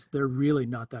because they're really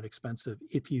not that expensive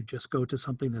if you just go to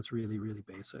something that's really, really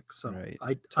basic. So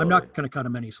I'm not going to cut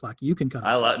them any slack. You can cut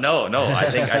them. No. I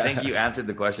think you answered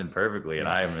the question perfectly, and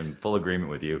I am in full agreement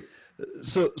with you.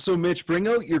 So Mitch, bring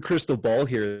out your crystal ball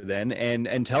here then,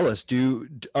 and tell us: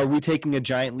 are we taking a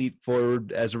giant leap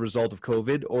forward as a result of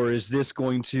COVID, or is this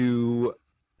going to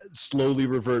slowly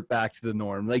revert back to the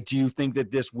norm? Like, do you think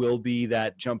that this will be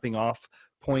that jumping off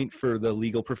point for the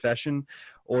legal profession,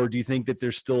 or do you think that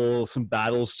there's still some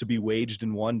battles to be waged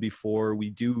and won before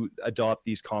we do adopt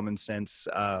these common sense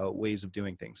ways of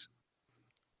doing things?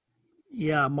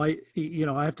 Yeah, I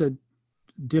have to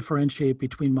differentiate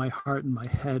between my heart and my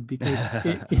head, because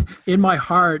in my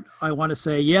heart, I want to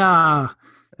say, yeah,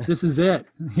 this is it,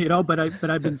 but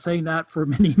I've been saying that for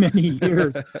many, many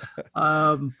years.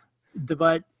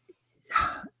 But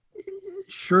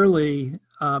surely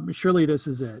this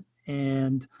is it.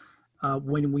 And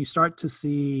when we start to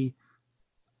see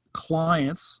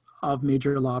clients of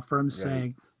major law firms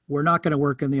saying, we're not going to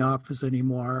work in the office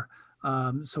anymore,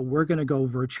 so we're going to go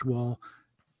virtual,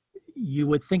 you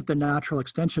would think the natural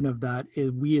extension of that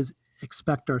is we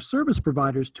expect our service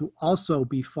providers to also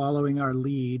be following our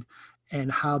lead, and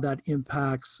how that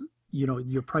impacts,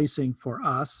 your pricing for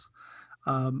us.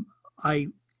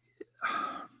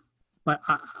 But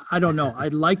I don't know.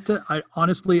 I'd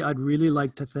really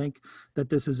like to think that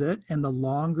this is it. And the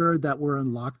longer that we're in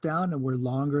lockdown, and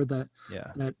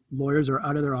that lawyers are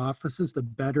out of their offices, the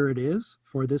better it is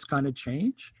for this kind of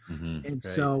change. Mm-hmm. And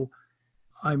so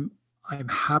I'm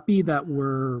happy that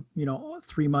we're,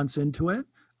 3 months into it.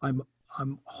 I'm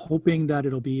hoping that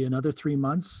it'll be another 3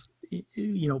 months,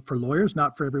 for lawyers,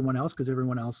 not for everyone else, because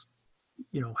everyone else,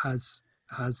 has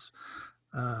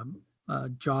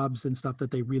jobs and stuff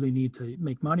that they really need to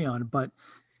make money on. But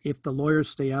if the lawyers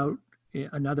stay out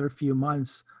another few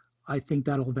months, I think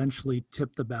that'll eventually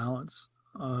tip the balance,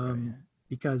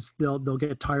 because they'll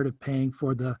get tired of paying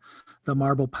for the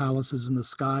marble palaces in the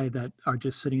sky that are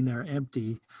just sitting there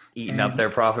empty, eating up their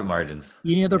profit margins.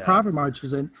 Profit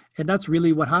margins, and that's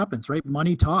really what happens, right?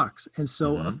 Money talks, and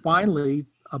so finally,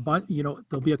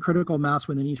 there'll be a critical mass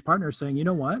within each partner saying, you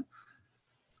know what?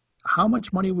 How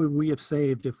much money would we have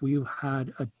saved if we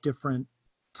had a different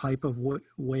type of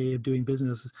way of doing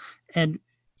business? And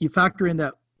you factor in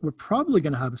that we're probably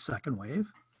going to have a second wave,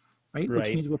 right? Which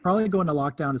means we'll probably go into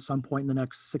lockdown at some point in the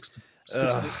next 6 to 10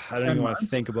 I don't even want to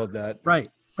think about that. Right.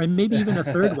 And maybe even a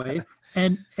third wave.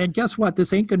 And guess what?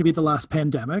 This ain't going to be the last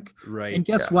pandemic. Right. And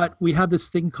guess what? We have this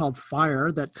thing called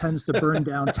fire that tends to burn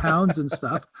down towns and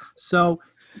stuff. So,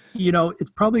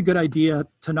 it's probably a good idea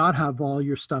to not have all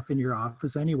your stuff in your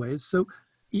office anyways. So,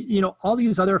 all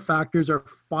these other factors are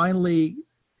finally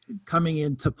coming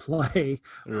into play,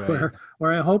 where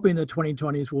I'm hoping the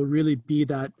 2020s will really be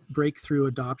that breakthrough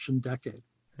adoption decade.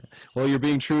 Well, you're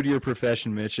being true to your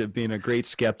profession, Mitch, of being a great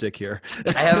skeptic here.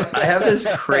 I have this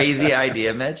crazy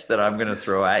idea, Mitch, that I'm going to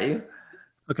throw at you.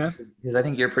 Okay. Because I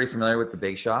think you're pretty familiar with the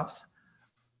big shops.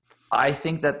 I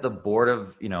think that the board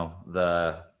of,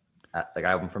 like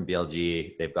I'm from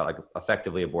BLG, they've got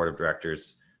effectively a board of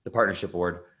directors, the partnership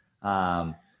board.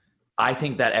 I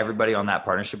think that everybody on that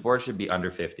partnership board should be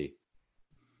under 50.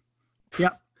 Yeah.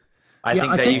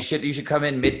 I think you should come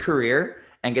in mid-career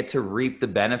and get to reap the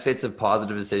benefits of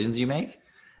positive decisions you make.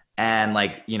 And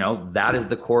that is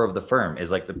the core of the firm,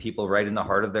 is the people right in the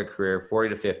heart of their career,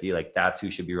 40 to 50, that's who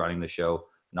should be running the show,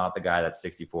 not the guy that's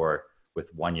 64 with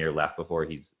 1 year left before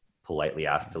he's politely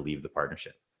asked to leave the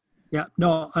partnership. Yeah,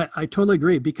 no, I totally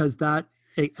agree, because that,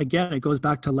 again, it goes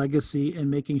back to legacy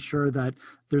and making sure that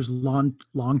there's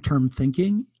long-term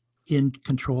thinking in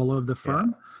control of the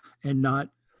firm, and not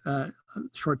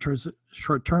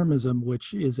short-termism,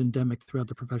 which is endemic throughout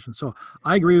the profession. So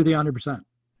I agree with you 100%.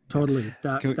 Totally.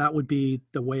 That would be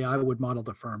the way I would model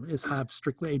the firm, is have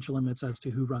strictly age limits as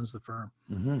to who runs the firm.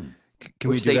 Mm-hmm. Can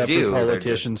we do that for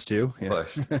politicians too? Yeah.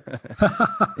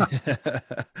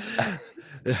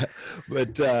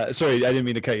 But sorry, I didn't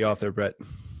mean to cut you off there, Brett.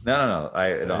 No.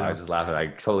 I was just laughing. I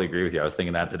totally agree with you. I was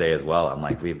thinking that today as well. I'm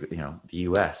like, we've, the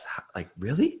US,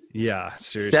 really? Yeah,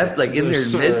 seriously. In their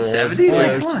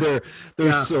mid-70s?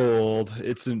 They're so old.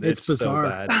 It's bizarre. So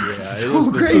bad. Yeah, so it is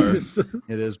crazy. bizarre.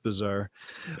 It is bizarre.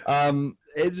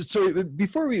 So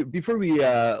before we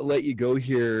let you go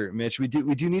here, Mitch, we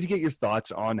do need to get your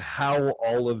thoughts on how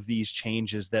all of these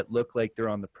changes that look like they're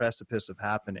on the precipice of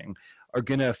happening are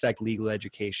going to affect legal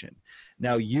education.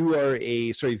 Now, you are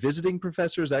a visiting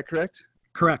professor, is that correct?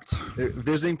 Correct.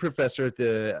 Visiting professor at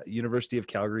the University of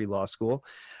Calgary Law School,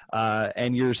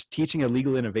 and you're teaching a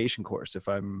legal innovation course, if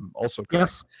I'm also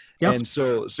correct. Yes. And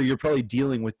so you're probably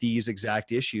dealing with these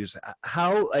exact issues.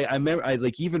 How I remember,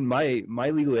 even my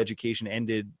legal education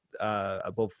ended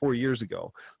about 4 years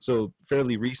ago, so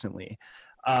fairly recently.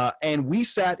 And we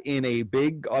sat in a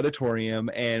big auditorium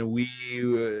and we,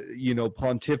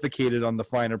 pontificated on the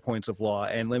finer points of law.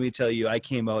 And let me tell you, I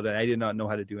came out and I did not know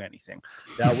how to do anything.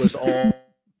 That was all.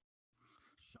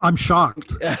 I'm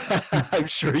shocked. I'm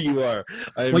sure you are.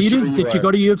 Did you go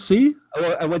to U of C?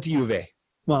 I went to U of A.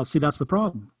 Well, see, that's the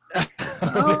problem.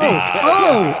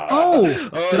 Wow.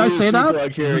 Did I say that?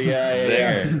 Plug here. Yeah.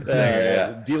 Zinger,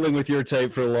 yeah. Dealing with your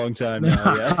type for a long time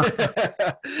now.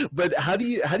 Yeah. But how do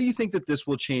you think that this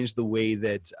will change the way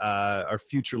that our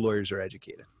future lawyers are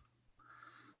educated?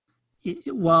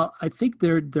 Well, I think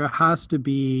there has to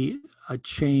be a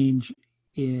change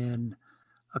in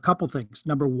a couple things.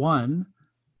 Number one,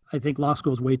 I think law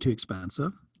school is way too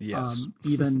expensive. Yes.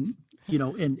 Even,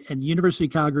 in University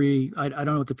of Calgary, I don't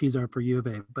know what the fees are for U of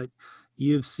A, but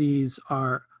U of C's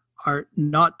are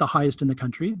not the highest in the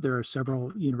country. There are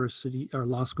several university or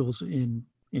law schools in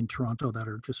Toronto that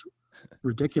are just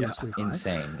ridiculously high.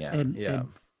 Insane. Yeah. And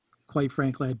quite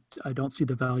frankly, I don't see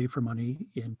the value for money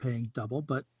in paying double,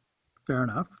 but fair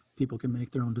enough. People can make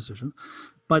their own decisions.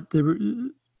 But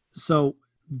so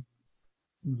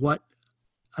what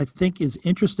I think is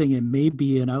interesting and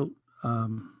maybe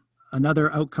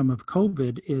another outcome of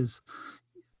COVID is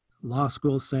law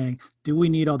schools saying, do we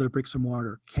need all their bricks and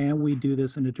mortar? Can we do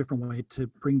this in a different way to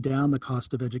bring down the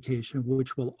cost of education,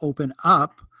 which will open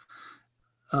up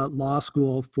law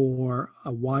school for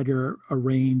a wider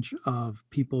range of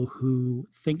people who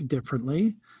think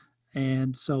differently?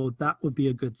 And so that would be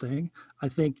a good thing. I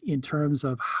think in terms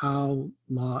of how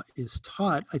law is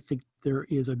taught, I think there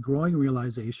is a growing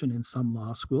realization in some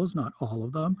law schools, not all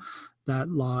of them, that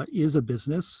law is a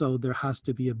business. So there has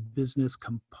to be a business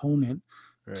component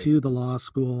to the law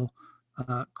school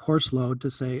course load to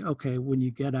say, okay, when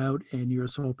you get out and you're a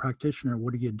sole practitioner,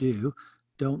 what do?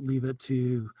 Don't leave it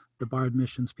to the bar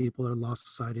admissions people or law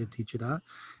society to teach you that.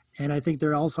 And I think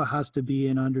there also has to be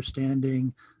an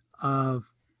understanding of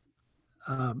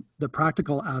the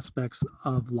practical aspects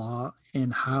of law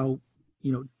and how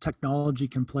technology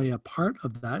can play a part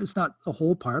of that. It's not the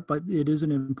whole part, but it is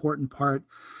an important part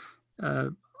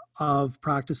of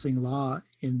practicing law,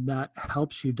 and that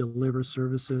helps you deliver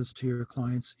services to your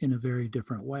clients in a very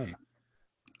different way.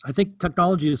 I think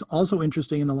technology is also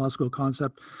interesting in the law school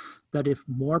concept that if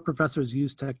more professors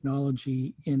use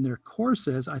technology in their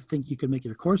courses, I think you can make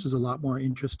your courses a lot more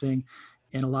interesting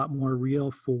and a lot more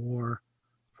real for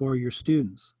your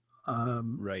students.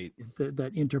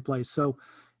 That interplay. So,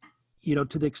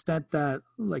 to the extent that,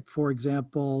 like, for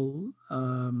example,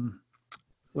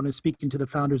 when I'm speaking to the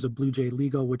founders of Blue Jay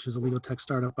Legal, which is a legal tech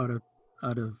startup out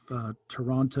of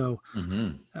Toronto,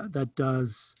 that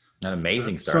does an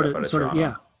amazing startup out of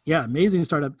Toronto. Amazing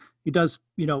startup. It does,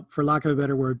 for lack of a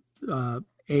better word,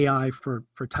 AI for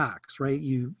tax, right?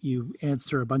 You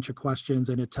answer a bunch of questions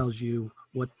and it tells you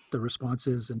what the response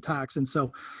is in tax. And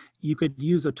so you could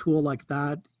use a tool like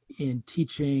that in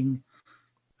teaching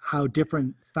how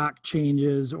different fact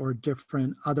changes or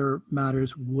different other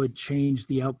matters would change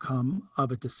the outcome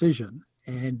of a decision.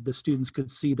 And the students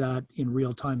could see that in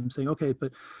real time, saying, okay,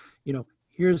 but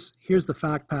here's the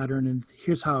fact pattern and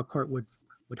here's how a court would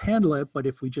handle it. But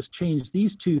if we just change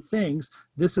these two things,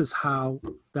 this is how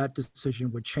that decision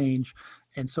would change.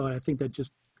 And so I think that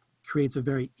just creates a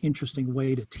very interesting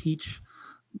way to teach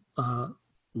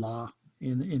law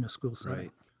in a school setting.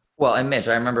 Right. Well, and Mitch,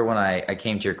 I remember when I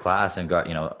came to your class and got,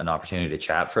 an opportunity to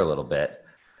chat for a little bit,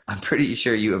 I'm pretty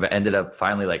sure you have ended up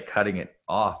finally like cutting it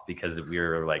off because we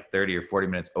were like 30 or 40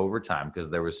 minutes overtime because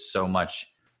there was so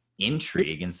much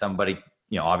intrigue and somebody,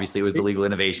 obviously it was the legal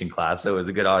innovation class, so it was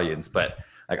a good audience, but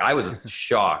like I was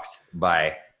shocked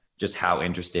by just how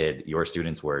interested your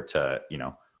students were to,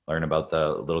 learn about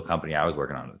the little company I was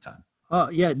working on at the time. Oh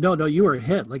yeah, no, you were a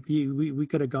hit. Like we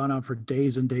could have gone on for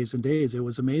days and days and days. It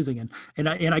was amazing, and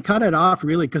I cut it off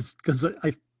really because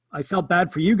I felt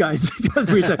bad for you guys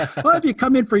because we said, well, if you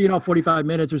come in for 45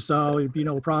 minutes or so, it'd be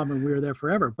no problem, and we were there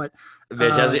forever. But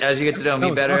Mitch, as you get to know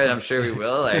me better, awesome. and I'm sure we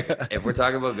will. Like if we're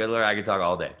talking about Good Lawyer, I could talk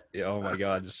all day. Yeah, oh my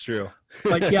God, it's true.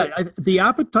 But yeah, the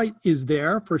appetite is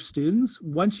there for students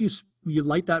once you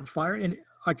light that fire, and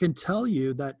I can tell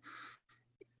you that.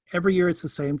 Every year it's the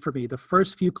same for me. The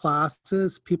first few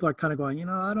classes, people are kind of going,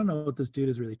 I don't know what this dude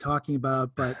is really talking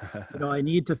about, but I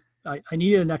need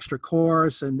an extra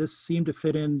course, and this seemed to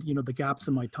fit in, the gaps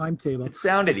in my timetable. It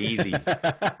sounded easy.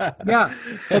 Yeah,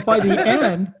 but by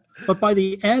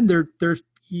the end, there's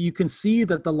you can see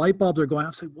that the light bulbs are going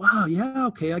off. Say, wow, yeah,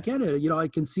 okay, I get it. I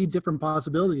can see different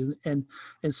possibilities, and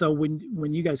so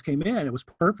when you guys came in, it was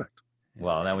perfect.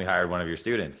 Well, then we hired one of your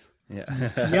students. Yeah.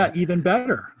 Yeah, even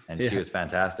better. And she was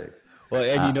fantastic. Well,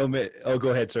 and go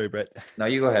ahead. Sorry, Brett. No,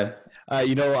 you go ahead.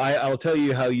 I'll tell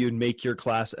you how you'd make your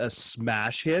class a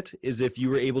smash hit is if you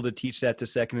were able to teach that to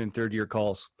second and third year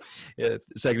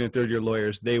second and third year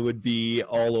lawyers. They would be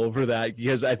all over that,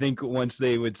 because I think once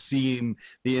they would see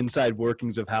the inside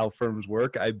workings of how firms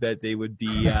work, I bet they would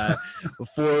be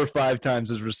 4 or 5 times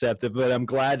as receptive. But I'm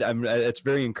glad. It's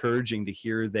very encouraging to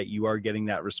hear that you are getting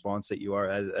that response that you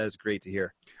are. That's great to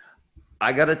hear.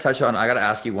 I got to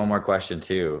ask you one more question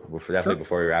too,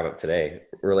 before we wrap up today,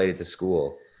 related to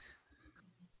school.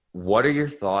 What are your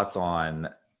thoughts on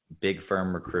big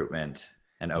firm recruitment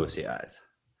and OCIs?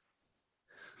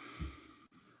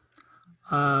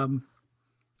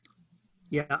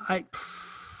 Yeah, I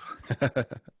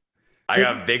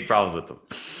got big problems with them.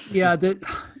 Yeah,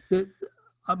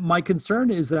 my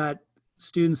concern is that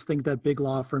students think that big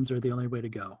law firms are the only way to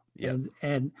go. Yeah.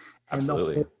 And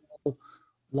Absolutely. the whole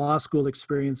law school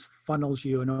experience funnels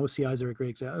you, and OCIs are a great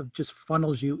example, just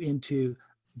funnels you into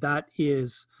that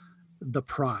is the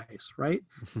prize, right?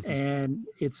 And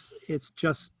it's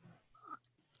just,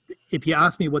 if you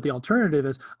ask me what the alternative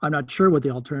is, I'm not sure what the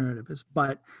alternative is,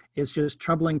 but it's just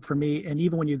troubling for me. And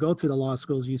even when you go through the law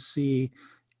schools, you see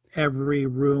every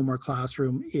room or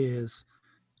classroom is,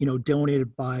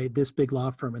 donated by this big law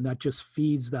firm. And that just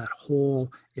feeds that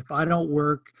whole, if I don't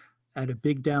work at a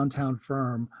big downtown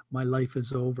firm, my life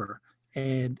is over.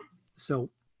 And so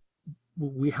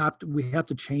we have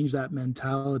to change that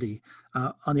mentality.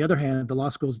 On the other hand, the law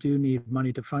schools do need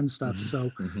money to fund stuff.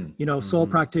 So, sole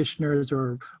practitioners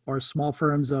or small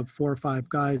firms of 4 or 5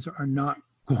 guys are not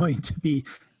going to be,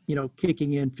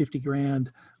 kicking in 50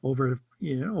 grand over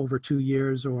 2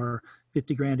 years or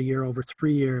 50 grand a year over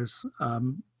 3 years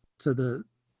to the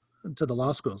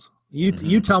law schools. You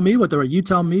tell me you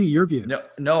tell me your view.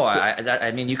 No.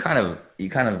 I mean, you kind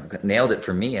of nailed it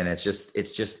for me. And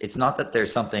it's not that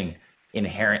there's something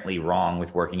inherently wrong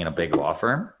with working in a big law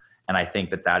firm. And I think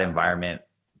that environment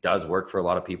does work for a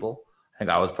lot of people. I think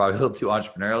I was probably a little too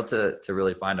entrepreneurial to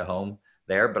really find a home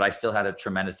there, but I still had a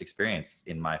tremendous experience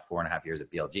in my 4.5 years at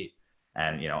BLG.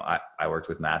 And, I worked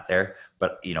with Matt there,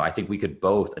 but, I think we could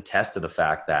both attest to the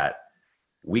fact that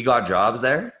we got jobs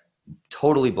there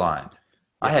totally blind.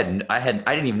 Yeah. I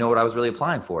didn't even know what I was really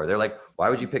applying for. They're like, why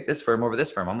would you pick this firm over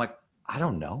this firm? I'm like, I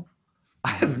don't know. I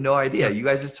have no idea. You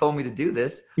guys just told me to do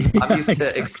this. I'm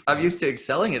used to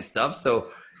excelling at stuff.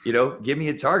 So, give me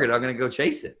a target. I'm going to go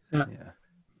chase it. Yeah.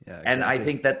 Exactly. And I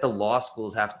think that the law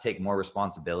schools have to take more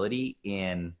responsibility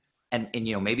and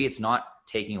maybe it's not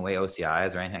taking away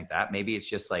OCIs or anything like that. Maybe it's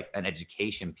just like an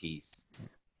education piece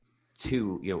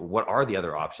to, what are the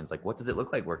other options? Like, what does it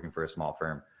look like working for a small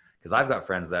firm? Because I've got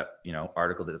friends that,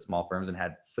 articled at small firms and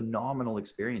had phenomenal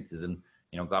experiences and,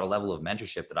 got a level of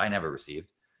mentorship that I never received.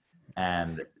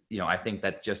 And, I think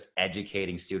that just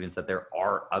educating students that there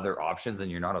are other options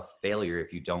and you're not a failure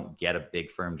if you don't get a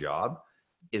big firm job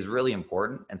is really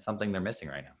important and something they're missing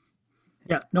right now.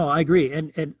 Yeah, no, I agree.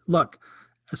 And look,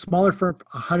 a smaller firm,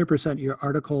 100% your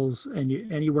articles and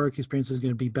any work experience is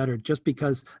going to be better just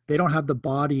because they don't have the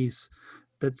bodies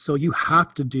so you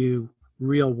have to do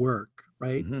real work,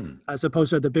 right? Mm-hmm. As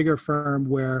opposed to the bigger firm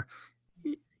where,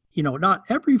 not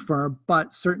every firm,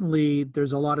 but certainly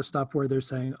there's a lot of stuff where they're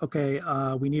saying, okay,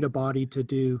 we need a body to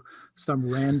do some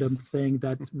random thing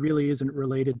that really isn't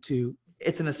related to.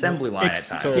 It's an assembly line at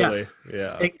times. Totally.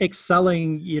 Yeah.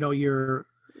 Excelling, your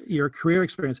career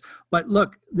experience. But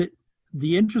look,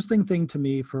 the interesting thing to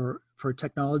me for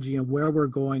technology and where we're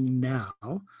going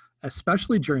now,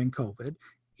 especially during COVID,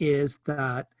 is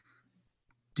that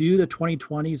do the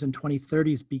 2020s and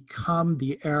 2030s become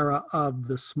the era of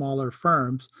the smaller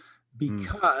firms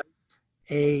because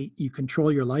you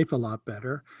control your life a lot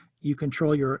better, you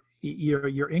control your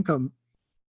income,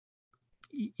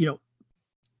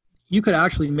 you could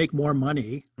actually make more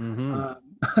money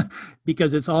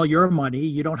because it's all your money.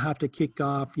 You don't have to kick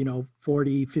off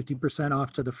 40, 50%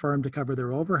 off to the firm to cover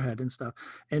their overhead and stuff.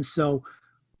 And so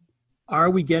are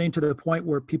we getting to the point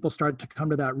where people start to come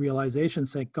to that realization,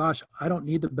 saying, gosh, I don't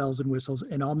need the bells and whistles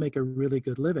and I'll make a really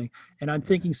good living? And I'm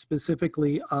thinking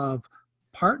specifically of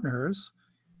partners,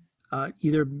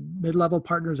 either mid-level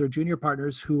partners or junior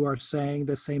partners who are saying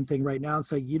the same thing right now and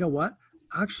saying, you know what,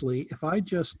 actually, if I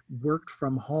just worked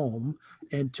from home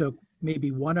and took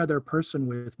maybe one other person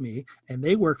with me and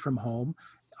they work from home,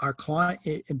 our client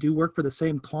and do work for the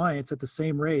same clients at the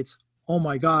same rates, oh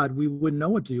my God, we wouldn't know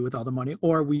what to do with all the money,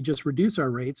 or we just reduce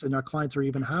our rates and our clients are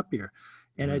even happier.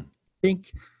 And I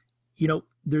think,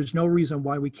 there's no reason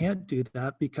why we can't do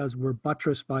that because we're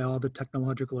buttressed by all the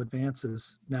technological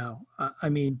advances now. I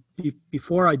mean,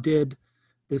 before I did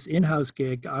this in-house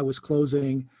gig, I was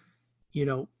closing,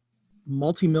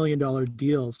 multi-million dollar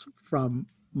deals from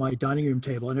my dining room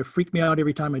table. And it freaked me out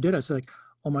every time I did. I was like,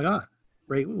 oh my God,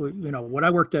 right? When I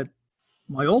worked at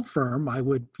my old firm, I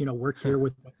would, work here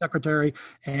with my secretary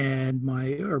and my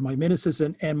admin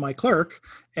assistant and my clerk,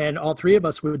 and all three of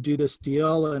us would do this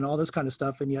deal and all this kind of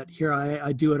stuff. And yet here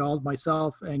I do it all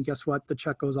myself. And guess what? The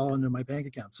check goes all into my bank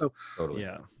account. So Totally.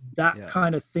 that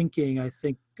kind of thinking, I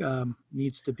think,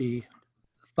 needs to be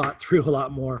thought through a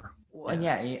lot more. Well,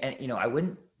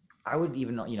 and I would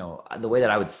even, the way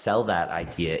that I would sell that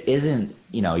idea isn't,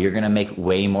 you're going to make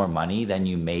way more money than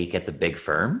you make at the big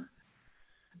firm.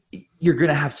 You're going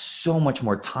to have so much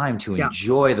more time to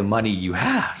enjoy the money you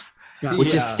have,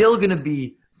 which is still going to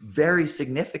be very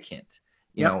significant.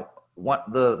 You know, what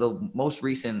the most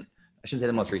recent, I shouldn't say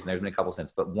the most recent, there's been a couple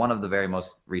since, but one of the very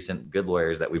most recent Good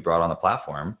Lawyers that we brought on the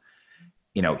platform,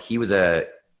 he was a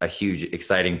huge,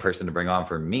 exciting person to bring on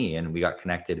for me. And we got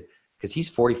connected because he's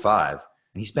 45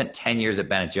 and he spent 10 years at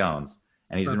Bennett Jones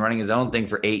and he's been running his own thing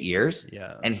for 8 years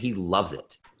and he loves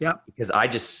it. Yeah. Because I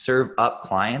just serve up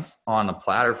clients on a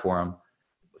platter for him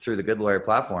through the Good Lawyer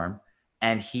platform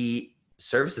and he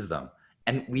services them.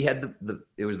 And we had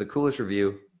it was the coolest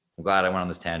review. I'm glad I went on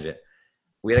this tangent.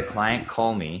 We had a client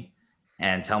call me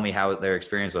and tell me how their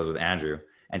experience was with Andrew.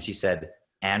 And she said,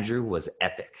 Andrew was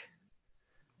epic.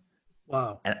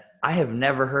 Wow. And I have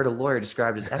never heard a lawyer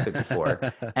described as epic before.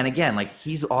 And again, like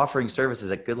he's offering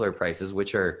services at Good Lawyer prices,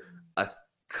 which are a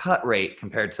cut rate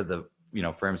compared to the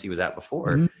firms he was at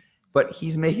before, but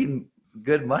he's making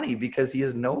good money because he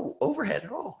has no overhead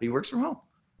at all. He works from home.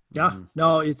 Yeah,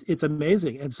 no, it's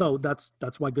amazing. And so that's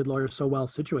why Good Lawyer is so well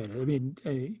situated. I mean,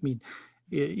 I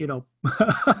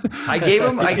gave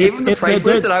him the price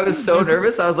list and I was so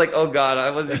nervous. I was like, oh God,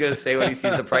 I wasn't going to say when he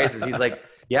sees the prices. He's like,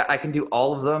 yeah, I can do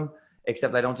all of them,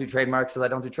 except I don't do trademarks because I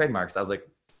don't do trademarks. I was like,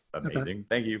 amazing. Okay.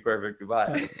 Thank you. Perfect.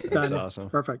 Goodbye. That's awesome.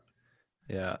 Perfect.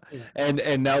 Yeah.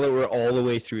 And now that we're all the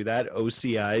way through that,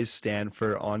 OCIs stand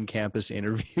for on-campus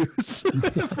interviews for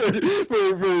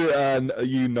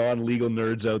you non-legal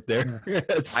nerds out there.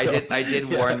 So, I did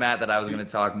warn Matt that I was going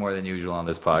to talk more than usual on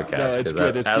this podcast. No, it's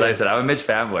good. As I said, I'm a Mitch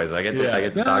fanboy, so I get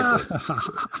to talk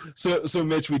to him. So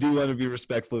Mitch, we do want to be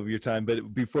respectful of your time,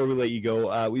 but before we let you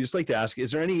go, we just like to ask,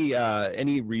 is there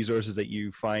any resources that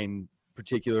you find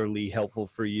particularly helpful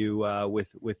for you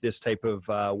with this type of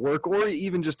work, or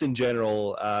even just in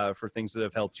general for things that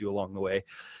have helped you along the way?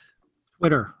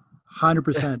 Twitter,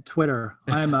 100% Twitter.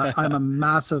 I'm a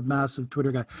massive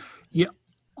Twitter guy. Yeah,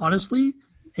 honestly,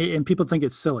 and people think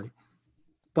it's silly,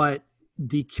 but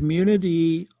the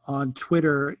community on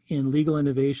Twitter in legal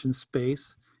innovation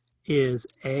space is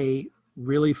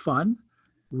really fun,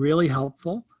 really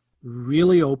helpful,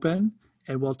 really open,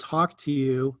 and will talk to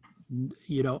you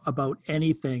about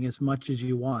anything as much as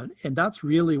you want. And that's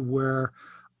really where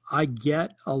I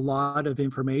get a lot of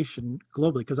information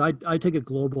globally, because I take a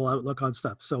global outlook on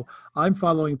stuff. So I'm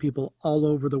following people all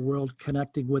over the world,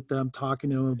 connecting with them,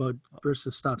 talking to them about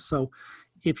versus stuff. So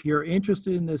if you're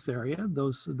interested in this area,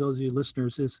 those of you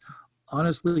listeners, is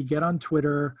honestly get on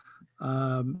Twitter.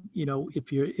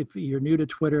 If you're new to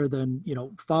Twitter, then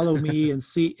follow me and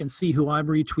see who I'm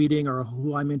retweeting or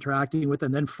who I'm interacting with,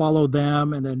 and then follow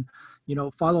them, and then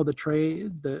follow the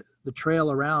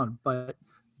trail around. But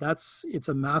it's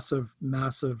a massive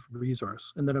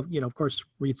resource. And then of course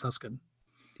Reed Susskind.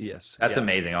 Yes, that's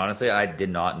amazing. Honestly, I did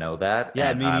not know that.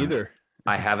 Yeah, me neither.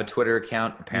 I have a Twitter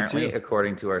account, apparently,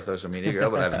 according to our social media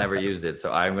girl, but I've never used it.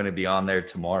 So I'm going to be on there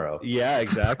tomorrow. Yeah,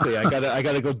 exactly. I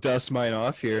gotta go dust mine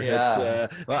off here. Yeah.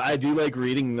 Well, I do like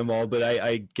reading them all, but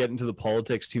I get into the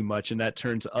politics too much, and that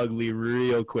turns ugly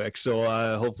real quick. So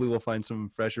hopefully we'll find some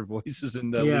fresher voices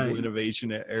in the legal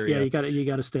innovation area. Yeah, you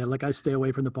gotta stay. Like, I stay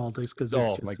away from the politics because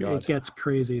it gets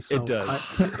crazy. So it does.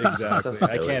 Exactly. So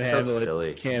I can't handle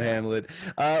it. Can't handle it.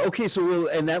 Okay, so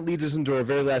and that leads us into our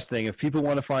very last thing. If people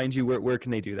want to find you, where can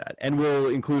they do that? And we'll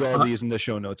include all these in the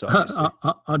show notes, obviously.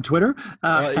 On Twitter?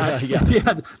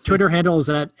 Twitter handle is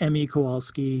at M.E.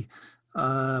 Kowalski.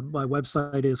 My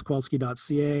website is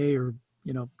kowalski.ca, or,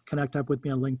 connect up with me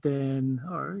on LinkedIn,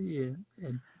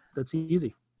 and that's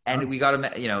easy. And we got to,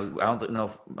 I don't know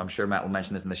if, I'm sure Matt will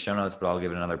mention this in the show notes, but I'll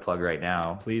give it another plug right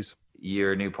now. Please.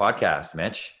 Your new podcast,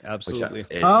 Mitch. Absolutely.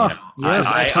 It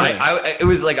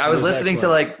was like, I was listening to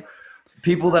like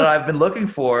people that I've been looking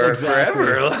for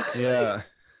forever. Yeah.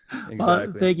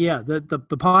 Exactly. The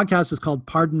podcast is called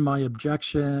Pardon My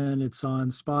Objection. It's on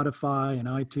Spotify and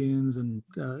iTunes and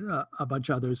a bunch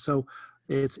of others. So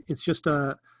it's just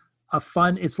a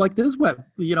fun. It's like this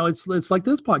it's like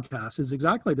this podcast. It's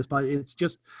exactly this podcast. It's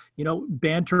just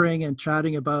bantering and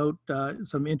chatting about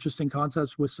some interesting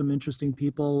concepts with some interesting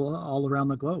people all around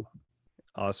the globe.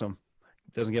 Awesome.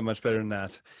 Doesn't get much better than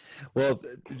that. Well,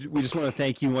 we just want to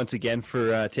thank you once again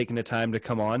for taking the time to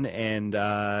come on. And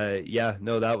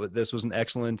this was an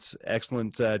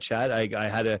excellent chat.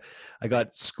 I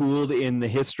got schooled in the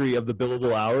history of the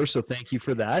billable hour, so thank you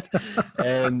for that.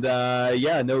 And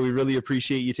we really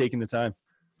appreciate you taking the time.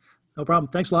 No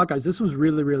problem. Thanks a lot, guys. This was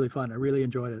really, really fun. I really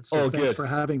enjoyed it. So thanks for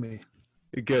having me.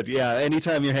 Good. Yeah.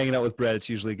 Anytime you're hanging out with Brett, it's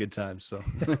usually a good time. So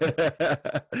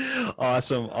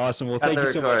awesome. Well, thank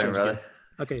you so much, brother.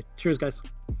 Okay. Cheers, guys.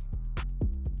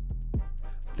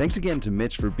 Thanks again to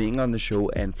Mitch for being on the show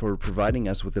and for providing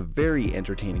us with a very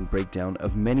entertaining breakdown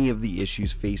of many of the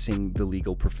issues facing the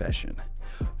legal profession.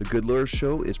 The Good Lawyer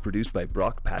Show is produced by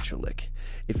Brock Pachulik.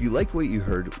 If you liked what you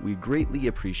heard, we'd greatly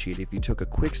appreciate if you took a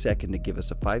quick second to give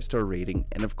us a 5-star rating,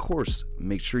 and of course,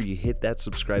 make sure you hit that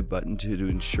subscribe button to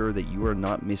ensure that you are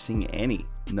not missing any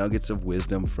nuggets of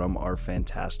wisdom from our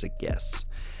fantastic guests.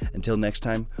 Until next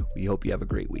time, we hope you have a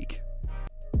great week.